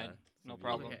 it's Yeah, fine. it's No gonna be-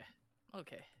 problem.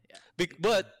 Okay. Yeah.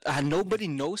 But nobody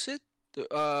knows it.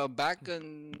 Back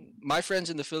in my friends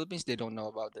in the Philippines, they don't know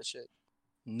about this shit.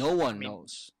 No one mean-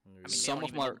 knows. I mean, Some they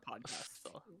of don't even know my- the podcast,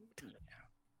 so.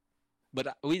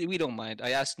 But we don't mind.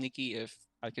 I asked Nikki if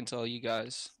I can tell you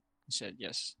guys. He said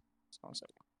yes. So I was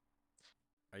like,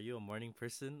 Are you a morning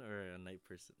person or a night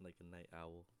person, like a night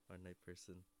owl or a night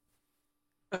person?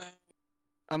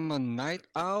 I'm a night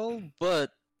owl,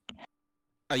 but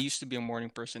I used to be a morning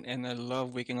person, and I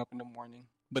love waking up in the morning.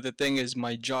 But the thing is,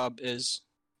 my job is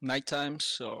nighttime,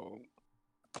 so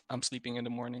I'm sleeping in the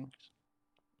morning.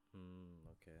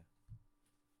 Okay.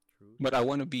 True. But I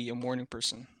want to be a morning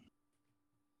person.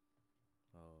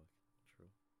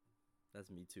 That's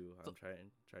me too. I'm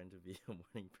trying to be a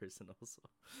morning person also.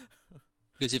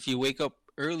 Because if you wake up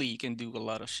early, you can do a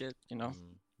lot of shit, you know?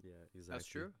 Yeah, exactly. That's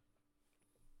true.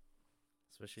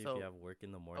 Especially if So- you have work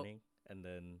in the morning and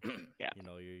then Yeah. you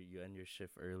know you end your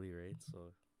shift early, right?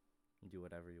 So you do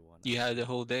whatever you want. You had the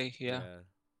whole day, yeah.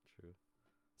 True.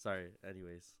 Sorry.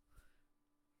 Anyways.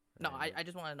 No, Right. I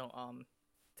just want to know.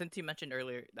 Since you mentioned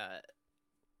earlier that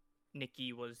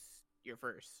Nikki was your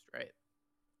first, right?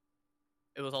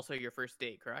 It was also your first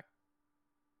date, correct?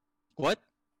 What?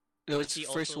 It was She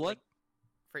first also, what? like,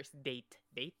 first date.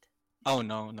 Oh,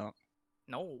 no, no.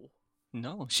 No.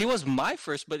 No. She was my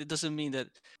first, but it doesn't mean that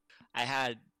I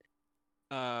had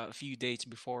a few dates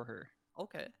before her.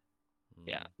 Okay.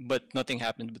 Yeah, but nothing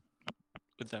happened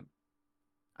with them.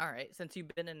 All right. Since you've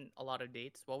been in a lot of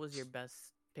dates, what was your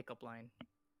best pickup line?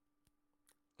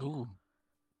 Ooh.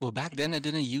 Well, back then I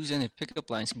didn't use any pickup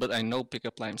lines, but I know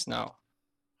pickup lines now.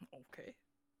 Okay.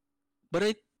 But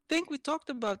I think we talked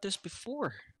about this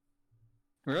before,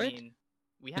 I right? mean,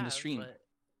 we In the have, stream. but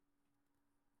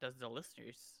does the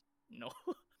listeners know?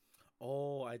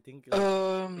 Oh, I think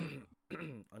Um,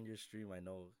 on your stream, I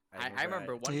know. I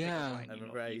remember one Yeah. pickup line. I you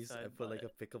remember know, I you used I said, put like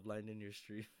a but- pickup line in your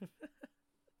stream.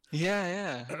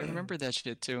 yeah, I remember that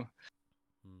shit too.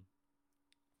 Hmm.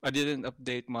 I didn't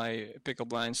update my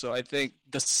pickup line, so I think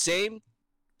the same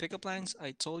pickup lines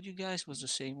I told you guys was the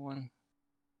same one.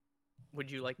 Would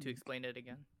you like to explain it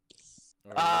again?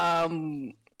 Or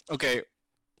Okay.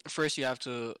 First, you have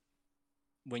to,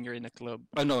 when you're in a club.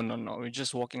 Oh, no. We're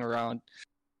just walking around.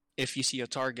 If you see a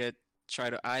target, try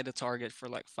to eye the target for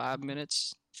like 5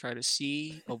 minutes. Try to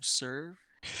see, observe.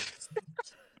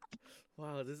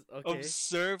 wow, this okay.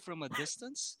 Observe from a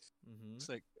distance. Mm-hmm. It's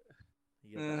like,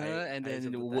 You get the and eyes then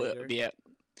of the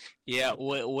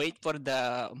tiger. wait for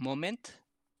the moment.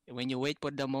 When you wait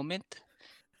for the moment,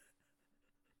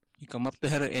 you come up to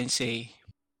her and say,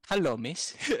 "Hello,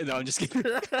 miss." No, I'm just kidding.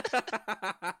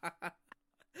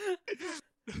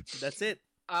 That's it.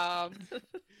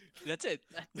 That's it.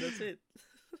 That's it.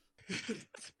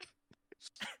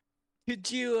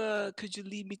 Could you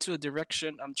lead me to a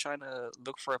direction? I'm trying to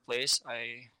look for a place.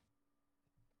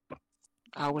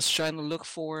 I was trying to look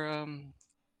for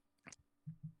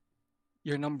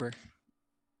your number.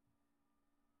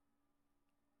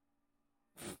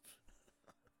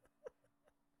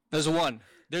 There's one.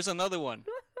 There's another one.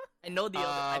 I know the other.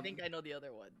 I Um, think I know the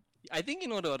other one. I think you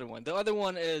know the other one. The other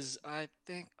one is I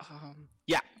think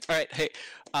yeah. All right. Hey,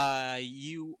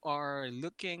 you are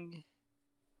looking.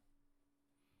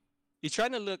 You're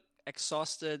trying to look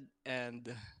exhausted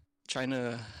and trying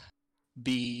to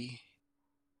be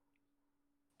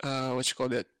what you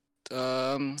call it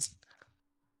um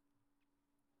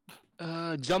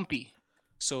jumpy.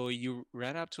 So you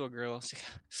ran up to a girl.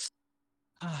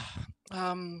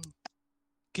 Ah,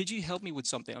 could you help me with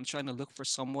something? I'm trying to look for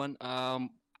someone.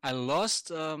 I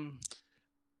lost. I'm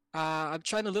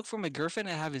trying to look for my girlfriend.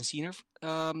 I haven't seen her.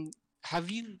 Have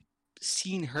you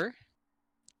seen her?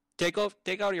 Take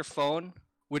out your phone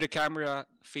with the camera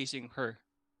facing her.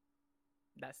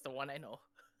 That's the one I know.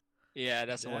 Yeah,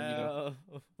 that's the one you know.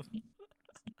 Damn.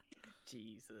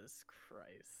 Jesus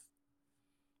Christ.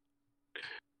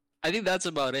 I think that's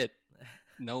about it.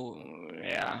 No,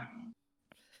 yeah,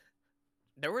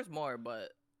 There was more,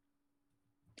 but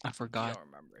I I forgot. don't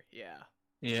remember. Yeah.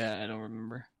 Yeah, I don't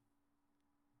remember.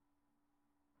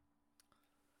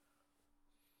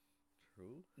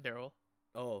 True. Daryl.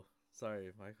 Oh,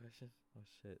 sorry, my question. Oh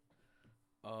shit.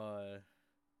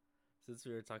 Since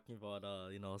we were talking about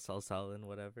you know, salsa and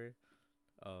whatever,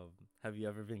 have you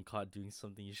ever been caught doing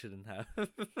something you shouldn't have?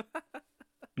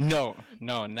 No,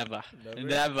 never, Never?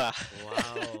 never.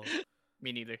 Wow.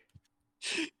 Me neither.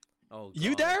 Oh,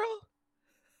 You, God. Daryl?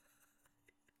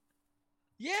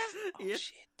 Yeah. Oh Yeah.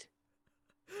 shit.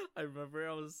 I remember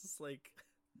I was just like,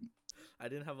 I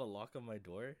didn't have a lock on my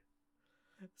door,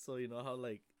 so you know how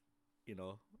like, you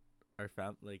know, our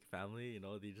family, you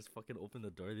know, they just fucking open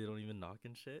the door, they don't even knock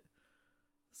and shit.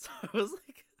 So I was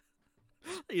like,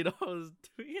 you know, I was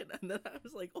doing it, and then I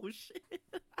was like, oh shit.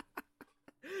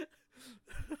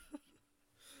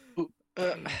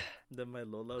 Then my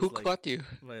Lola was Who like, caught you?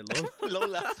 my Lola.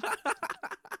 Lola.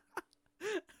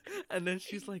 And then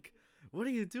she's like, "What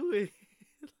are you doing?"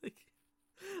 Like,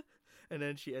 and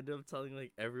then she ended up telling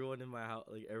like everyone in my house,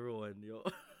 like everyone, yo.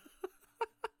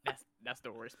 That's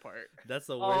the worst part. That's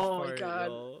the worst Oh my part, God.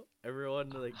 yo. Everyone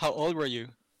like, How old were you?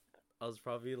 I was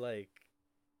probably like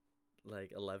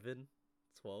 11,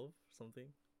 12, something.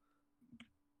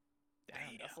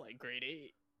 Damn, that's like grade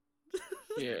 8.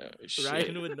 Yeah.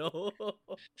 Ryan would know.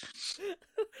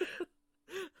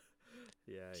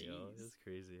 Yeah, yo, it Jeez. was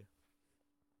crazy.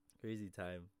 Crazy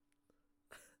time.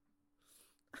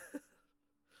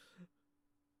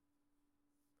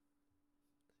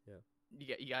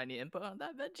 You got any input on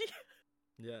that, Benji?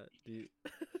 Yeah, dude.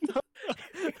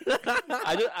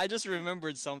 I just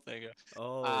remembered something.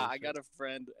 Oh, I shit. got a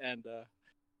friend, and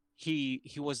he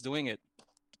was doing it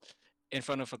in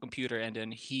front of a computer, and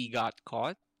then he got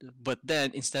caught. But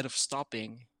then instead of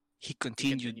stopping, he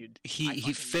continued. continued. I He fucking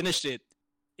knew finished it.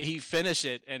 He finished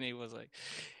it, and he was like,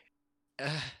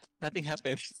 nothing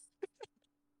happened.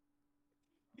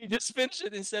 He just finished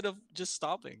it instead of just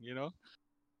stopping.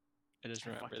 I just I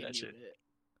remember fucking that knew shit. it.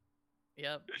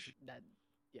 Yep. That.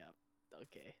 Yep.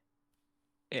 Okay.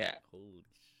 Yeah. Holy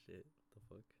shit!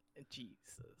 What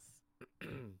Jesus.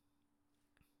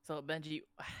 So Benji,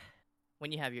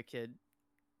 when you have your kid,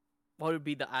 what would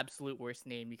be the absolute worst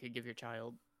name you could give your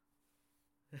child?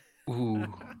 Ooh. the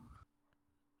fuck?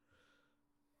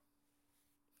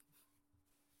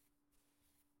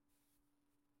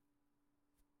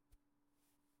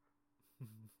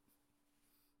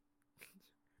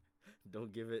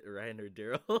 Don't give it Ryan or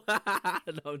Daryl.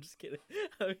 No, I'm just kidding.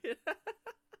 I mean...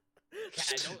 Yeah,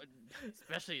 I don't,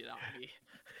 especially not me.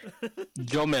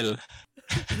 Jomel.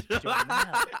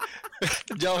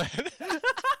 Jomel.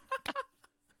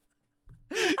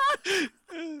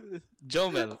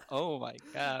 Jomel. Oh my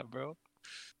god, bro.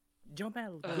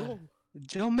 Jomel, go.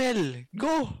 Jomel,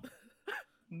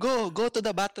 go. Go to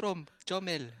the bathroom.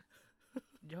 Jomel.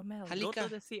 Jomel, go Halika.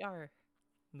 to the CR.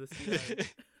 The CR.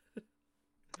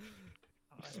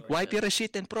 Wipe your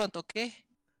shit in front, okay?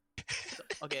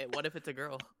 Okay, what if it's a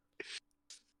girl?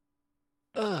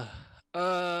 Uh,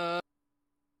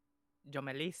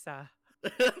 Jomelisa.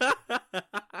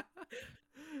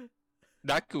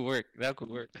 that could work. That could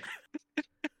work.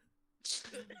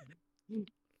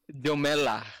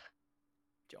 Jomela.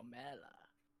 Jomela.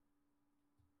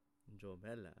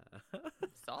 Jomela.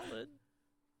 Solid.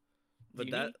 But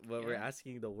Unique, we're yeah.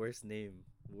 asking the worst name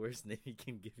you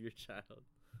can give your child.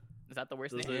 Is that the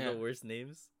worst Those name? are the worst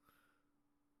names.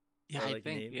 Yeah, Or I like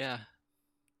think. names? Yeah.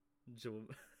 Jo-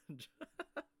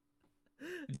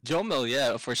 Jomel,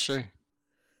 yeah, for sure.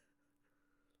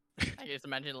 I just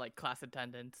imagine like class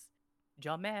attendance.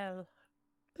 Jomel.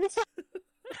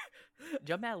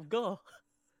 Jomel, go.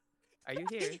 Are you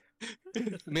here?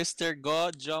 Mr.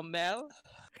 Go Jomel.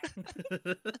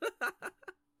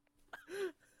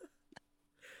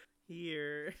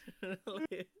 Here.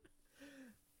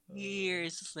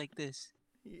 Here's just like this.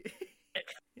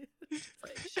 It's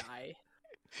like shy.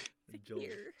 Joel.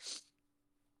 Here.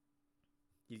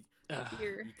 You,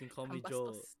 Here. you can call I'm me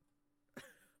Joel. Bastos.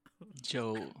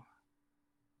 Joe.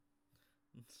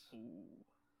 Ooh.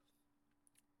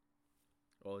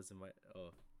 Oh, is it my... Oh.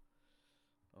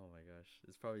 Oh my gosh.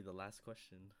 It's probably the last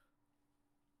question.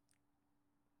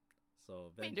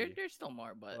 So, I mean, Benji. there's still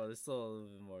more, but Oh, there's still a little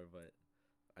bit more, but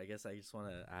I guess I just want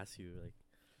to ask you, like,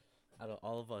 out of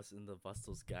all of us in the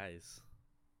Bastos guys,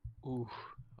 Ooh.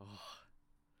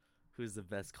 who's the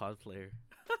best COD player?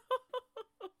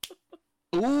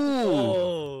 Ooh.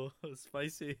 Oh,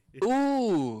 spicy.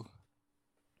 Ooh.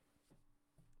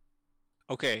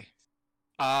 Okay.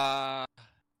 Damn.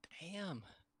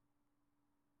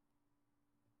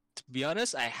 To be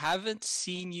honest, I haven't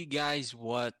seen you guys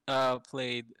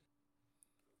played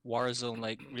Warzone,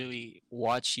 like really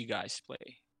watch you guys play.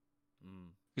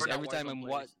 Because We're not every time Warzone I'm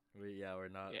players. We're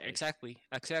not. yeah,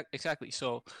 like- exactly.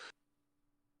 So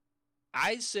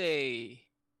I'd say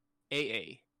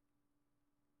AA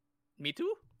me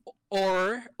too.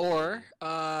 or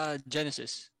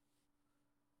Genesis.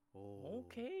 Oh.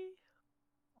 Okay.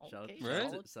 Shout, Okay.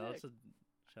 Right? solid pick.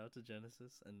 shout out to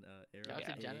Genesis and Arrow. Shout out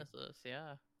Yeah. to Genesis,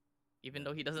 yeah. Even Yeah.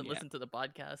 though he doesn't Yeah. listen to the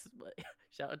podcast, but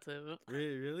shout out to him.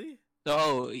 Really?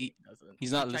 Oh, He doesn't.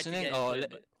 he's not He tried to listening. get Oh,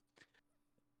 into it,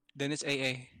 then it's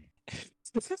AA.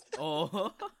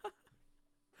 Oh.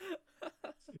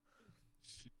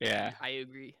 Yeah. but I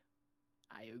agree.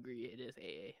 It is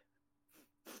AA.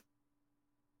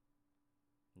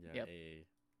 Yeah. Yep.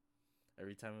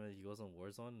 Every time he goes on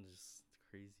Warzone, it's just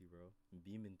crazy, bro.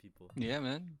 Beaming people. Yeah,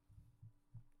 man.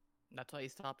 That's why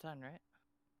he's top 10, right?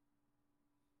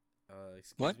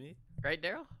 Excuse What? me. Right,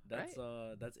 Daryl?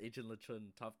 That's Agent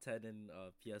Lechun, top 10 in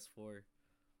PS4.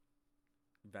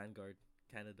 Vanguard,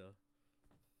 Canada.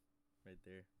 Right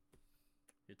there.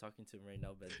 You're talking to him right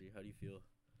now, Benji. How do you feel?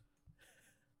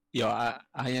 Yo, I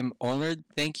am honored.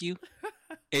 Thank you,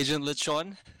 Agent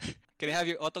Lechon. Can I have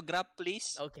your autograph,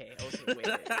 please? Okay, wait.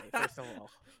 First of all,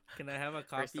 Can I have a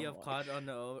First copy of of all. COD on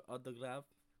the autograph?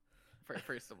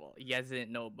 first of all, you guys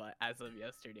didn't know, but as of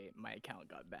yesterday, my account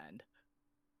got banned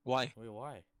Why? Wait,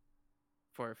 why?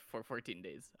 for 14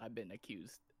 days. I've been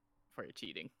accused for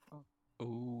cheating.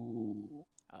 Ooh.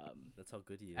 That's how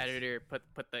good he is. Editor, put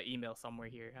the email somewhere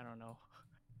here. I don't know.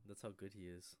 That's how good he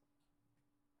is.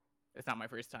 It's not my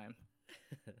first time.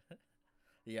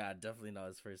 Yeah, definitely not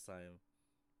his first time.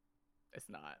 It's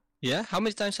not. Yeah? How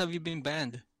many times have you been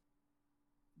banned?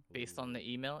 Based on the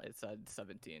email, it said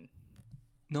 17.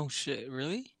 No shit,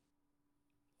 really?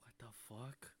 What the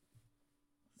fuck?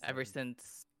 Ever Seven-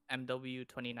 since MW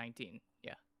 2019.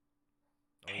 Yeah.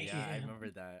 Oh yeah, I Damn.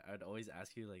 remember that. I'd always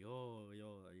ask you like, "Oh,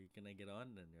 yo, are you gonna get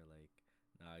on?" And you're like,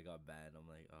 "Nah, I got banned." I'm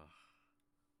like, "Oh,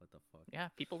 what the fuck?" Yeah,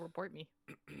 people report me.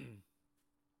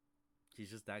 He's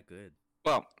just that good.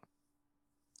 Well,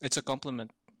 it's a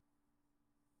compliment.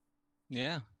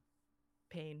 Yeah.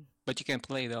 Pain. But you can't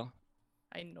play though.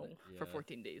 I know. For Yeah.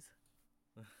 14 days.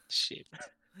 Shit.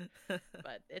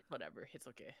 But it's whatever. It's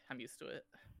okay. I'm used to it.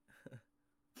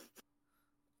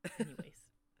 Anyways.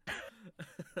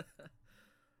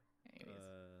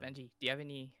 Benji, do you have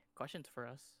any questions for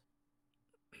us?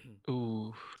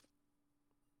 Ooh.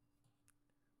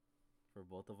 For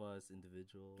both of us,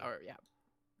 individual, Or yeah,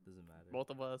 doesn't matter. both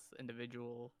of us,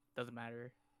 individual, doesn't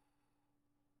matter.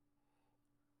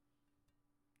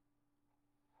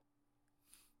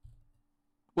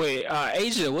 Wait,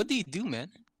 Asia, what do you do, man?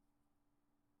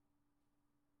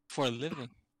 For a living?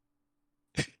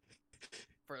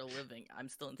 For a living, I'm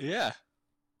still in. Yeah.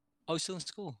 Oh, still in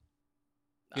school.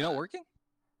 You're not working?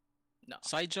 No,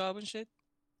 Side job and shit?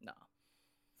 no.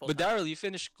 But Full-time. Daryl, you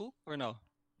finished school or no?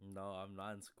 No, I'm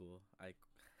not in school. Oh,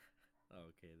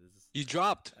 okay, this is. You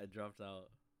dropped. I dropped out.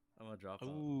 I'm a dropout.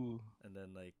 Ooh. And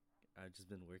then like I've just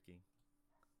been working.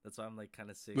 That's why I'm like kind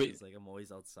of sick. Wait. 'Cause, like I'm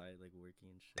always outside like working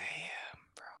and shit.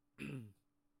 Damn, bro.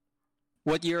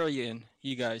 What year are you in,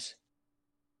 you guys?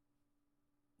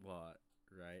 Well,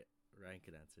 right? Ryan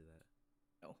could answer that.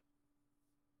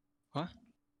 Huh?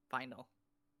 Final.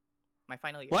 My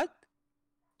final year. What?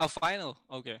 A final.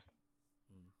 Okay.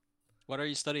 Mm. What are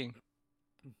you studying?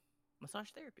 Massage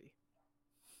therapy.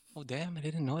 Oh, damn, I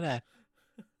didn't know that.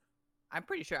 I'm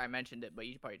pretty sure I mentioned it, but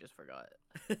you probably just forgot.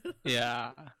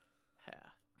 Yeah. Yeah.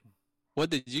 What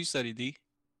did you study, D?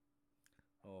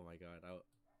 Oh my god!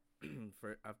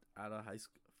 Out of high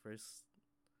school, first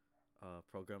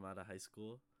program out of high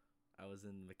school, I was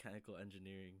in mechanical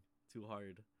engineering. Too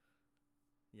hard.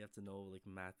 You have to know like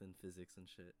math and physics and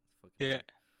shit. It's fucking Yeah.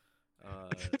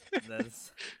 hard. Then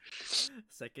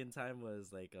second time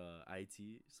was like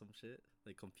IT some shit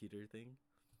like computer thing.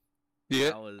 Yeah.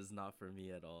 That was not for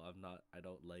me at all. I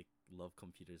don't love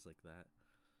computers like that.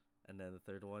 And then the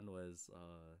third one was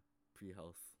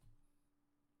pre-health.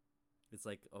 It's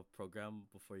like a program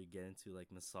before you get into like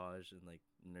massage and like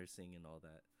nursing and all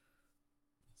that.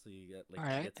 So you get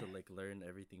like you get to like learn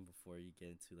everything before you get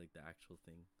into like the actual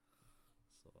thing.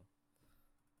 So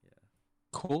yeah.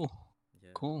 Cool. Yeah.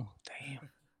 Cool. Damn.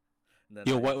 And then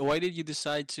Yo, why did you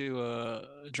decide to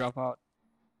drop out?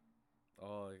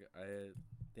 Oh, I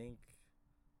think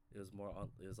it was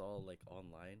it was all like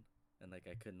online, and like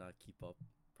I could not keep up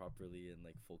properly and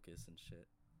like focus and shit.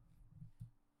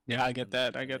 Yeah, I get And,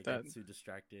 that. I like, get that. get too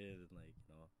distracted and like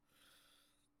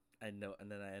I know, and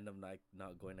then I end up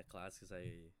not going to class because I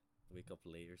wake up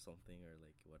late or something or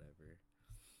like whatever.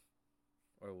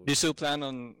 Or Do you still plan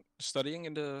on studying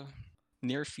in the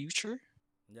near future?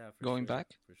 yeah, for going sure, back?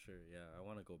 for sure. Yeah, I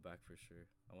want to go back for sure.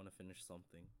 I want to finish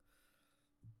something.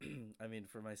 I mean,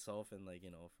 for myself and like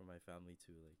for my family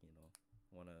too. Like I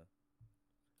want to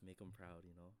make them proud.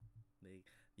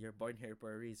 You're born here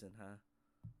for a reason, huh?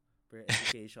 For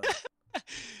education.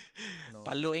 No.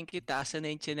 Paluin kita sa na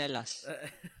yung tsinelas.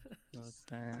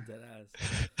 Dead ass.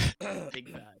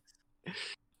 Big facts.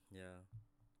 Yeah,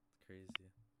 it's crazy.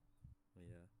 But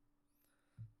yeah.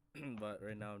 But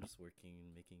right now I'm just working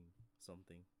and making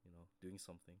something. Doing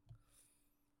something.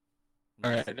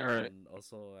 Alright. And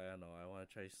also, I don't know. I want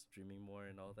to try streaming more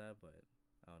and all that, but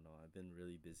I don't know. I've been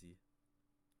really busy.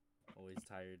 Always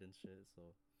tired and shit. So.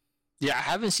 Yeah, I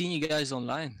haven't seen you guys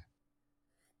online.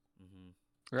 Mhm.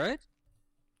 Right?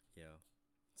 Yeah.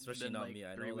 Especially been, not like, me.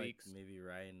 I 3 know weeks. like maybe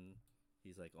Ryan,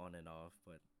 he's like on and off,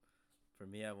 but for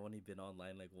me, I've only been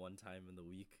online like one time in the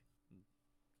week.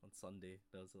 On Sunday,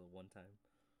 that was the one time.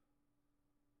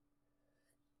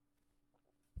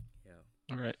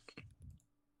 Yeah. Alright.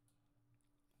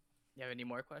 You have any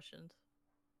more questions?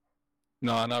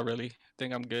 No, not really. I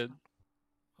think I'm good.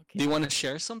 Okay. Do you want to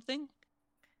share something?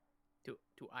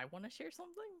 Do I want to share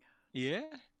something? Yeah?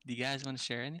 Do you guys want to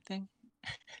share anything?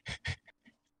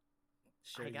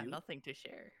 Share I got you? nothing to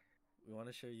share. We want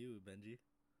to share you, Benji,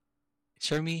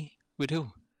 Share me with who?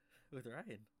 with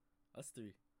Ryan. Us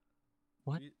three.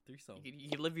 What? Threesome. You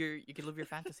can live your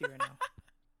fantasy right now.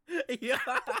 Yeah.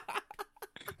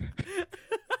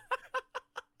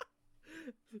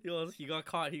 Yo, he got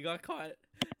caught. You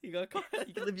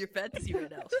can live your fantasy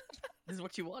right now. This is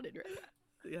what you wanted, right?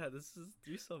 Yeah, this is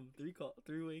threesome,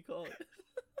 three-way call.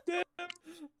 I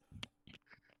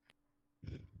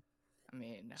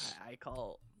mean, I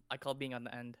call being on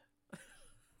the end.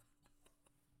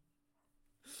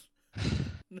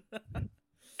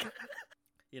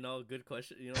 Good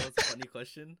question. What's a funny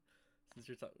question? Since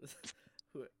you're talking,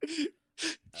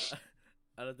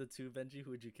 out of the two, Benji,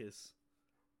 who would you kiss?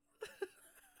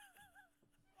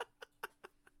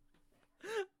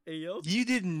 Hey yo. You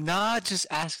did not just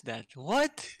ask that.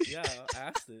 What? Yeah, I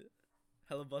asked it.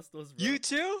 Hella Bastos, bro. You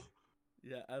too?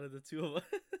 Yeah, out of the two of us,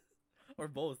 or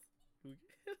both.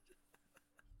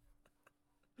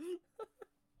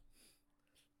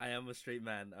 I am a straight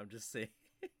man. I'm just saying.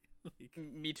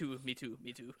 Me too.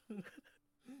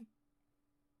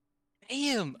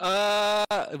 Damn.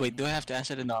 Wait. Do I have to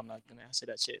answer that? No, I'm not gonna answer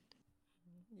that shit.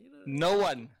 No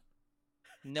one.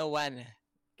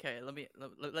 Okay,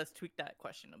 let's tweak that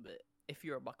question a bit. If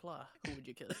you're a bakla, who would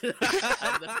you kiss?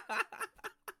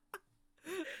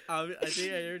 I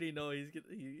think I already know he's gonna.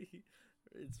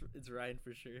 It's Ryan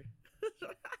for sure.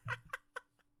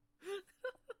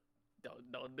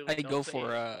 Don't do it. I don't go say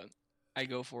for it. I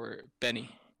go for Benny.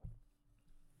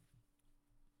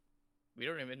 We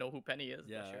don't even know who Penny is.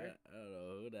 Yeah, But sure. I don't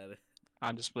know who that is.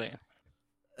 I'm just playing.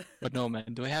 But no,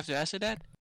 man. Do I have to answer that?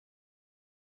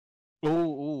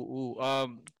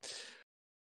 Oh.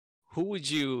 Who would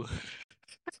you?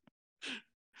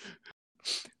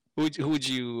 Who would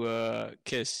you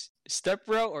kiss? Step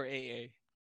bro or AA?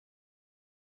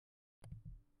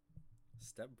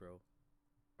 Step bro,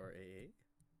 or AA?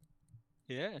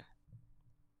 Yeah.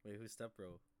 Wait, who's step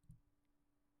bro?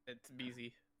 It's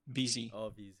BZ. BZ.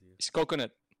 Oh, BZ. It's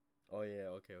coconut. Oh yeah.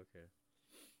 Okay.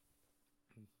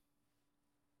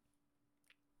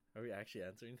 Are we actually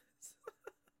answering this?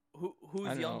 Who's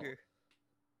I know. younger?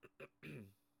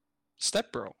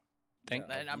 Step bro. Yeah,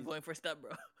 And I'm BZ. going for step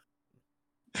bro.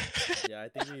 Yeah, I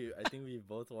think we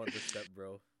both want the step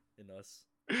bro in us.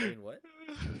 I mean, what?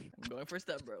 I'm going for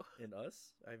step bro. In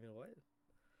us? I mean, what?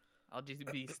 I'll just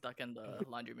be stuck in the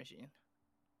laundry machine.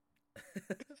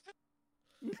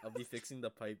 I'll be fixing the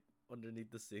pipe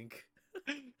underneath the sink.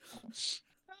 I'm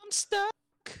stuck.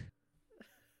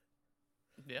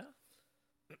 Yeah.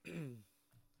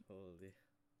 Holy.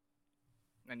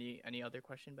 Any other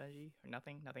question, Benji? Or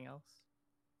nothing? Nothing else?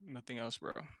 Nothing else,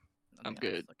 bro. Nothing I'm else?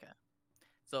 good. Okay.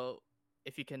 So,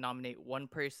 if you can nominate one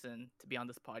person to be on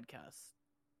this podcast,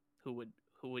 who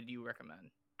would you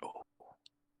recommend?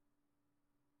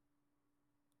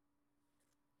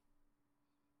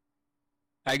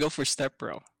 I go for step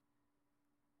bro.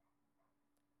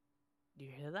 Do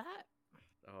you hear that?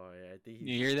 Oh yeah, I think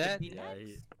You hear that? Could be Yeah,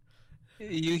 next.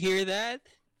 You hear that?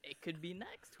 It could be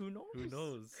next. Who knows? who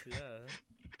knows? Yeah.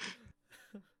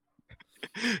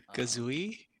 Cause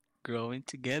we growing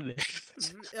together.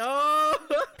 Oh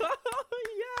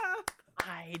yeah.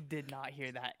 I did not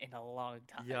hear that in a long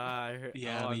time. Yeah, I heard.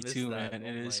 Yeah, oh, I me missed too, that. man. Oh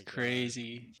It is my God.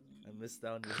 crazy. I missed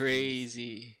out on your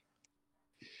Crazy.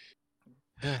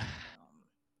 Um,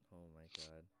 Oh my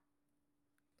God.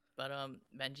 but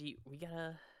Benji, we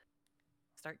gotta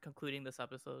start concluding this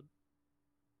episode.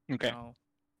 Okay. Now,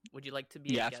 would you like to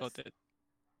be Yeah, a I guest felt it.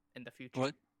 in the future?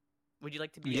 What? Would you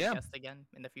like to be Yeah. a guest again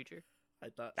in the future? I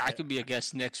thought I could be a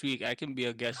guest next week. I can be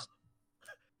a guest.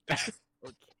 Okay.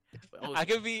 Well, I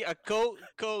could be a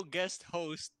co-guest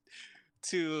host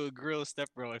to Grill Step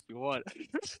Bro if you want.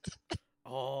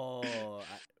 Oh,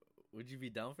 would you be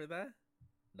down for that?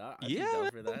 Nah, I'd be Yeah, down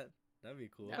man. for that. That'd be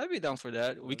cool. I'd be down for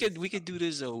that. We could do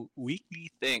this a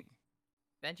weekly thing.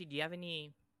 Benji, do you have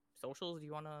any socials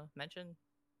you want to mention?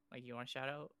 Like you want to shout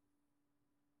out?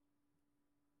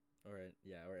 Or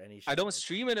yeah, or any. I don't shoutouts.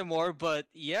 stream anymore, but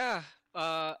yeah.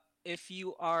 If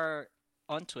you are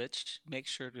on Twitch, make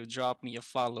sure to drop me a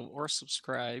follow or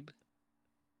subscribe.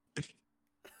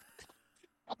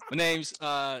 My name's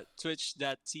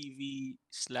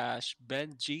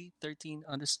twitch.tv/beng13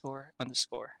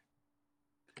 __.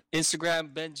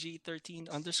 Instagram beng13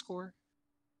 _.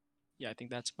 Yeah, I think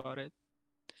that's about it.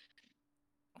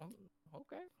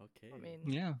 Okay. Okay. I mean,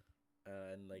 Yeah.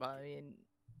 And like. but I mean,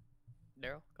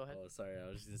 Daryl, go ahead. Oh, sorry. I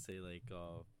was just gonna say like,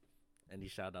 any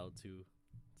shout out to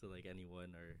like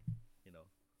anyone or, you know.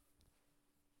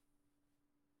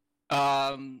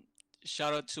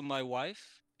 Shout out to my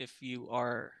wife if you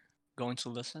are going to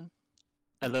listen.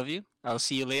 I love you. I'll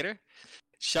see you later.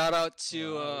 Shout out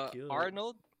to Wow, cute.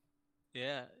 Arnold.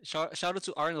 Yeah. Shout out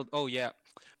to Arnold. Oh yeah.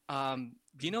 Do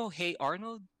you know Hey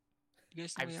Arnold? You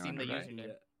guys know I've Hey seen the Arnold, right?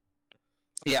 username.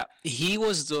 Yeah, he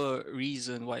was the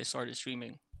reason why I started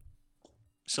streaming.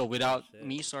 So without shit.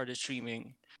 me started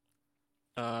streaming,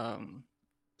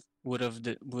 would have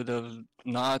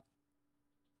not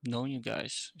known you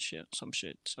guys, some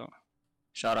shit. So,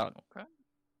 shout out. Okay.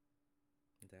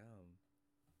 Damn.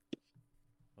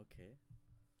 Okay.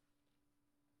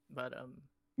 But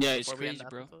Yeah, it's before we end crazy, the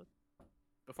bro. episode,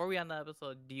 before we end the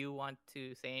episode, do you want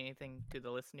to say anything to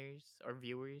the listeners or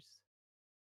viewers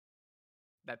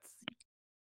that's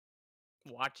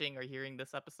watching or hearing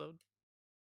this episode?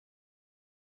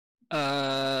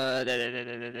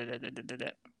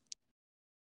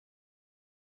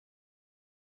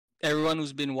 Everyone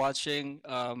who's been watching,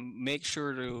 make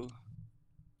sure to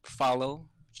follow,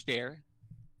 share,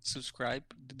 subscribe.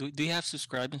 Do you have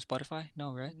subscribe in Spotify?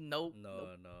 No, right? Nope.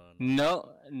 No, Nope.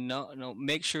 no, No.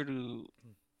 Make sure to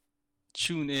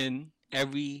tune in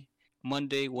every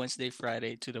Monday, Wednesday,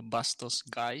 Friday to the Bastos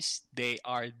guys. They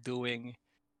are doing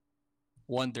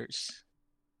wonders.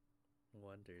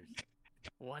 Wonders.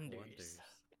 Wonders.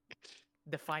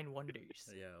 Define wonders.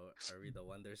 Yeah, are we the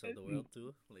wonders of the world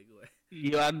too? Like what?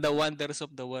 You are the wonders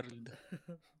of the world.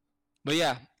 But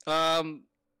yeah,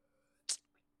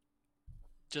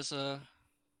 just I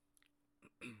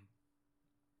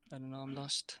don't know, I'm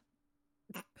lost.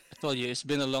 I told you it's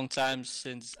been a long time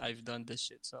since I've done this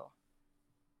shit, so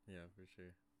Yeah, for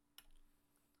sure.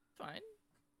 Fine.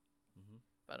 Mm-hmm.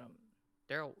 But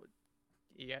Daryl,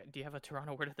 yeah, do you have a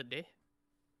Toronto word of the day?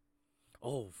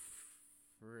 Oh,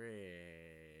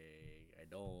 frig. I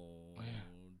don't. yeah.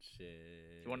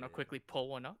 Shit. You want to quickly pull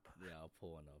one up? Yeah, I'll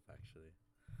pull one up actually.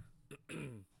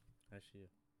 Actually,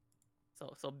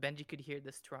 So Benji could hear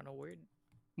this Toronto word.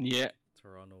 Yeah.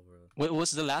 Toronto world. What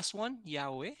was the last one?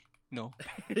 Yahweh? No.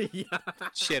 Yeah.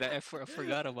 Shit, I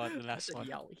forgot about the I last said one.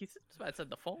 Yahweh. I said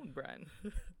the phone brand.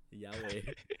 Yahweh.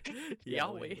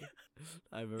 Yahweh.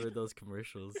 I remember those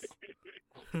commercials.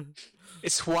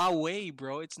 It's Huawei,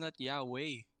 bro. It's not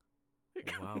Yahweh.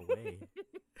 Huawei.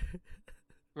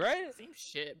 Right? Same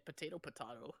shit. Potato.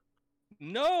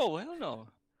 No, hell no.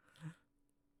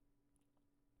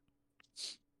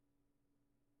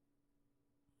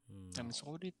 I'm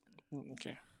sorted.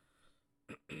 Okay.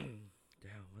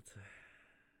 Damn, what's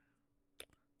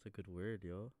a good word,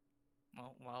 yo?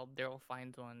 Well, while Daryl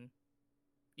finds one,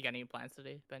 you got any plans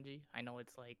today, Benji? I know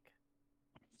it's like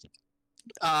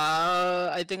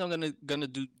I think I'm gonna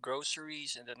do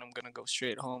groceries and then I'm gonna go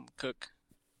straight home, cook,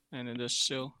 and then just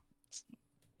chill.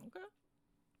 okay.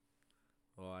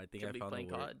 Oh, I think Should I be found playing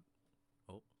a word. COD.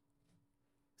 Oh.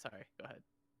 Sorry, go ahead.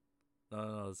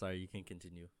 No, sorry, you can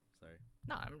continue. Sorry.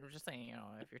 No, I'm just saying, you know,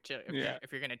 if you're chill, Yeah.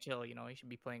 if you're gonna chill, you know, you should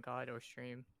be playing COD or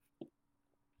stream.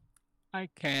 I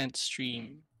can't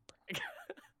stream.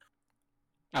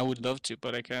 I would love to,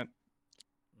 but I can't.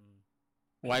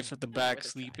 Wife at the Yeah, back worth a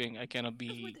try. sleeping. I cannot It's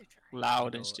worth be a try.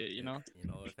 loud and shit. You know. You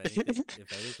know, if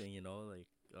anything, you know, like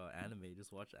anime,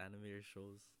 just watch anime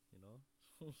shows. You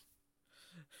know.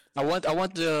 I want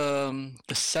the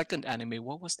second anime.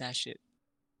 What was that shit?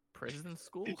 Prison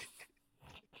school?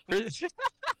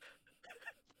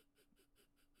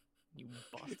 You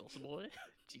Bastos boy.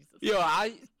 Jesus. Yo,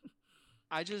 I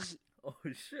just Oh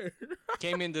shit.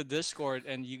 came in the Discord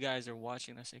and you guys are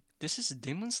watching. I was like, this is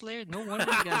Demon Slayer? No wonder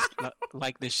you guys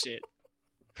like this shit.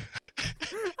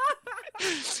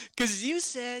 Because you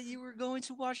said you were going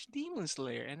to watch Demon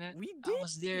Slayer, and We I did.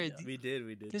 was there. Yeah. We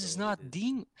did. This is though, we not did.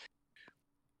 Demon.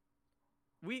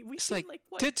 We It's seen, like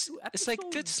what, tits. 2 It's like Tit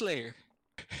episodes? Slayer.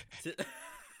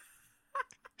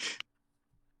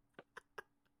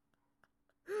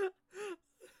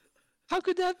 How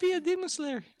could that be a Demon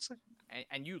Slayer? It's like,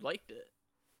 And you liked it.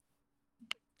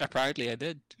 apparently, I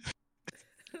did.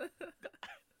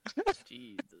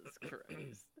 Jesus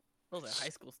Christ. Those are high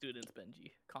school students,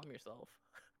 Benji. Calm yourself.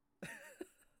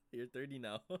 You're 30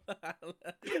 now.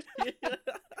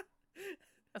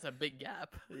 That's a big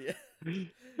gap. Yeah.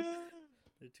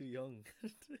 They're too young.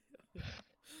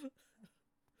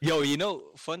 Yo, you know,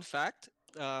 fun fact.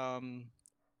 I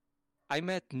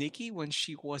met Nikki when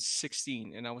she was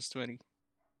 16 and I was 20.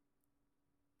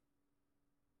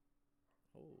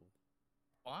 Oh.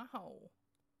 Wow.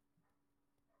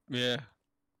 Yeah.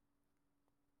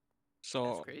 So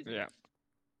That's crazy. yeah.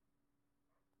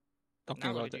 Talking Now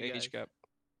look about at the you age guys. gap.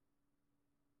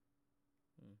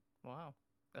 Wow.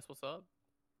 That's what's up.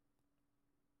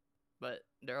 But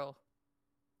Daryl,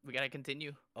 we gotta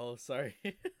continue. Oh, sorry.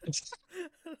 The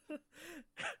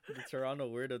Toronto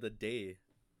word of the day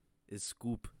is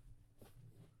scoop.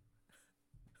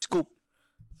 Scoop.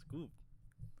 Scoop.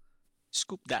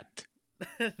 Scoop that.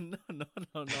 No,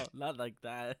 not like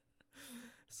that.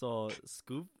 So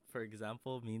scoop, for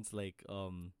example, means like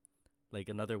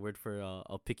another word for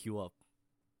I'll pick you up.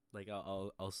 Like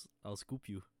I'll scoop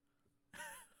you.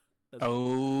 That's-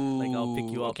 Oh. Like I'll pick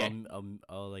you up. Okay.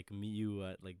 I'll like meet you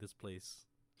at like this place.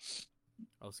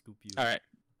 I'll scoop you. All right.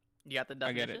 You got the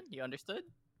I get definition? it. You understood?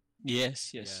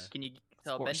 Yes, yes. Can you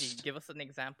tell course. Benji? Give us an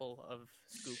example of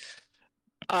scoop.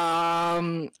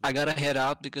 I gotta head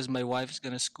out because my wife is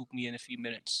gonna scoop me in a few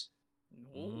minutes.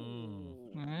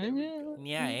 Ooh, there we go.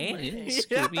 Yeah, eh? Yeah,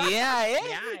 scoop. Yeah,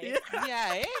 Yeah,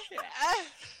 yeah,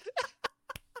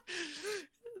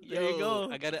 There you go.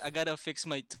 I gotta fix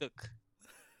my tuk.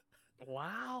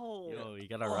 Wow. Yo, you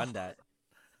gotta run that.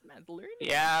 Man's learning.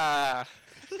 Yeah.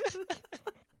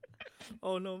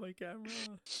 Oh no, my camera.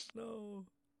 No.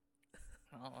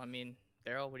 Well, I mean,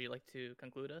 Daryl, would you like to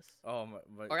conclude us? Oh my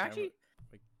Or camera- actually,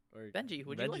 or Benji,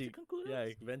 would you like to conclude Yeah,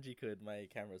 us? Benji could. My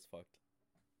camera's fucked.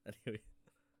 Anyway.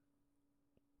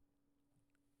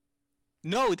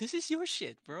 No, this is your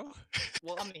shit, bro.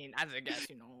 Well, I mean, as a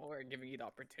guest, we're giving you the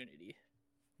opportunity.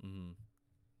 Mm-hmm.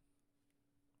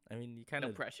 I mean, you kind No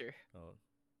of. pressure. Oh.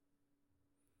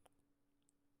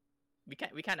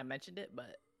 We kind of mentioned it,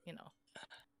 but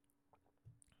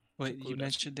Wait, you Conclude us.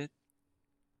 mentioned it.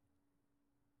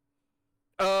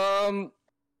 Um,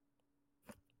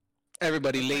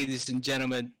 everybody, ladies and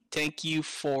gentlemen, thank you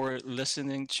for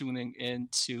listening, tuning in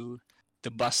to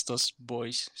the Bastos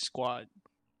Boys Squad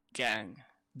Gang,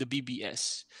 the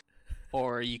BBS,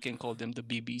 or you can call them the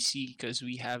BBC because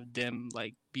we have them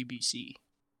like BBC.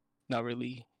 Not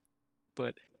really,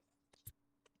 but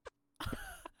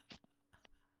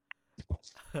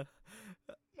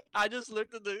I just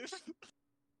looked at the.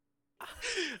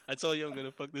 I told you I'm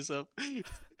gonna fuck this up.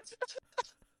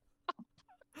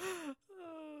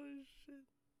 Oh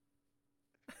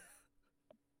shit.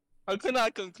 I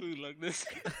cannot conclude like this.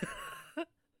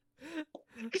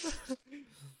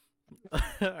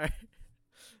 Alright.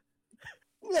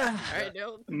 all right,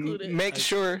 Daryl, conclude it. Make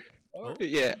sure. Oh.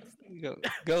 Yeah. Go.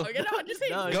 Okay, no, just say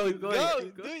No, it. Go. keep going, Go.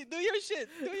 keep going. Do your shit.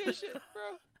 Do your shit,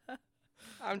 bro.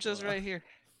 I'm just right here.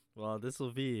 Well, this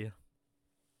will be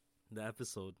the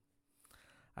episode.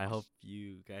 I hope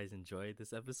you guys enjoyed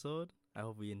this episode. I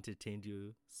hope we entertained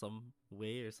you some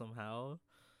way or somehow.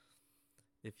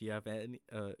 If you have any,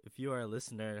 if you are a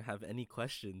listener, have any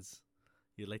questions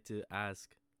you'd like to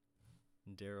ask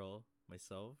Daryl,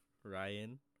 myself,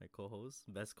 Ryan, my co-host,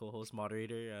 best co-host,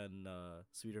 moderator, and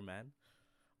sweeter man,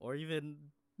 or even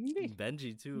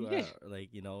Benji too. Yeah.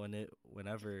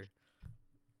 Whenever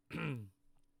the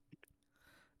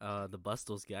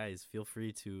Bastos guys, feel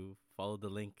free to follow the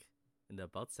link in the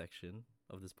about section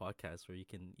of this podcast where you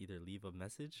can either leave a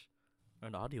message or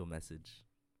an audio message.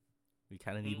 We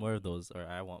kind of need more of those, or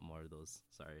I want more of those.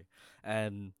 Sorry,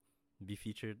 and be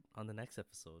featured on the next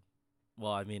episode.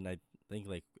 Well, I mean, I think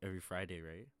like every Friday,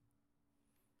 right?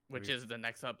 Which is the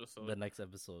next episode. The next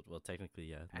episode. Well, technically,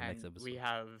 yeah, the next episode. We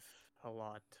have a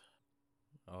lot.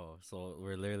 Oh, so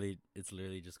it's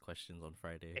literally just questions on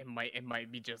Friday. It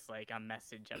might be just like a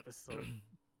message episode.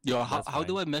 Yo, That's how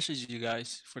do fine. I message you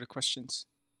guys for the questions?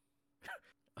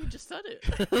 You just said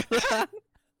it.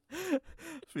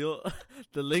 Feel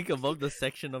the link above the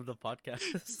section of the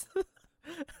podcast.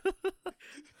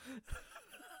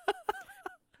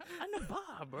 Ano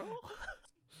ba, bro?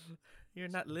 You're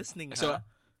not listening, So, huh?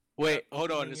 wait, Not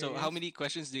hold on. opening So, your how ears? many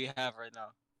questions do you have right now?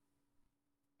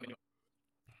 We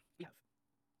have.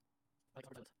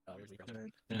 Uh, Wait,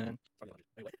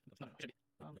 what? No, it should be.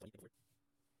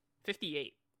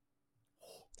 58.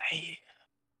 Hey.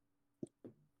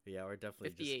 Yeah, we're definitely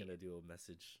just 58. gonna do a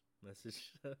message.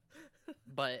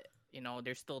 But,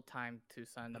 there's still time to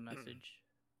send a message.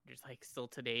 There's like still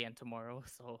today and tomorrow,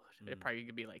 so it probably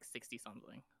could be like 60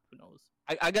 something. Who knows?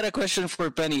 I got a question for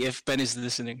Penny if Penny's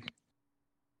listening.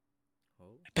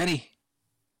 Oh. Penny,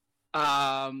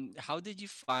 how did you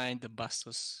find the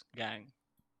Bastos Gang,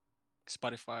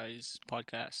 Spotify's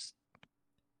podcast?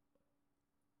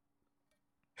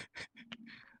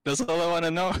 That's all I want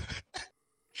to know.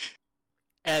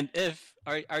 And if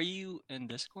are you in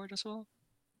Discord as well?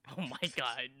 Oh my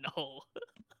god, no.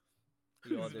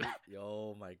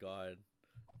 Oh my god.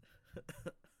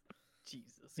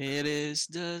 Jesus. It is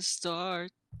the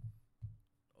start.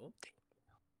 Oh.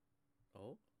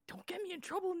 Oh. Don't get me in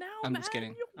trouble now, I'm man. just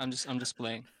kidding. I'm just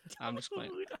playing. I'm just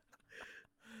playing. Dude.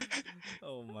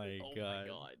 Oh my Oh god.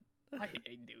 my god.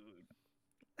 Hey, dude.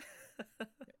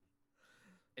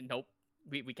 Nope.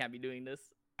 We can't be doing this.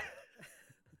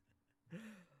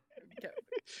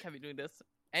 can't be doing this.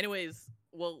 Anyways,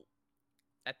 well,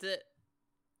 that's it.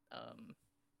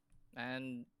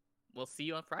 And we'll see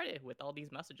you on Friday with all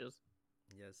these messages.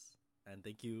 Yes. And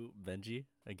thank you, Benji,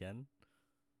 again,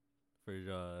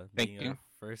 for Thank being you. our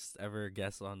first ever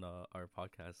guest on our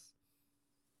podcast.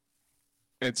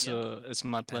 It's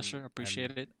my pleasure.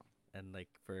 Appreciate it. And like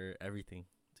for everything,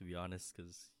 to be honest,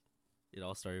 because it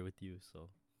all started with you. So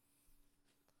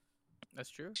That's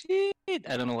true. Shit,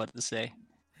 I don't know what to say.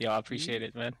 Yo, I appreciate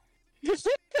it, man. All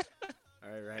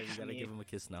right, Ryan, we gotta Me- give him a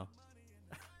kiss now.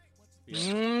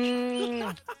 Yeah.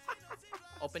 Mm.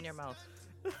 Open your mouth.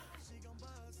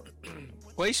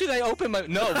 Why should I open my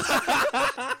no? Every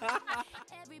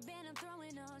band I'm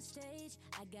throwing on stage,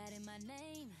 I got in my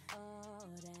name, all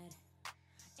that.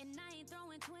 And I ain't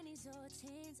throwing 20s or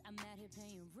 10s, I'm out here paying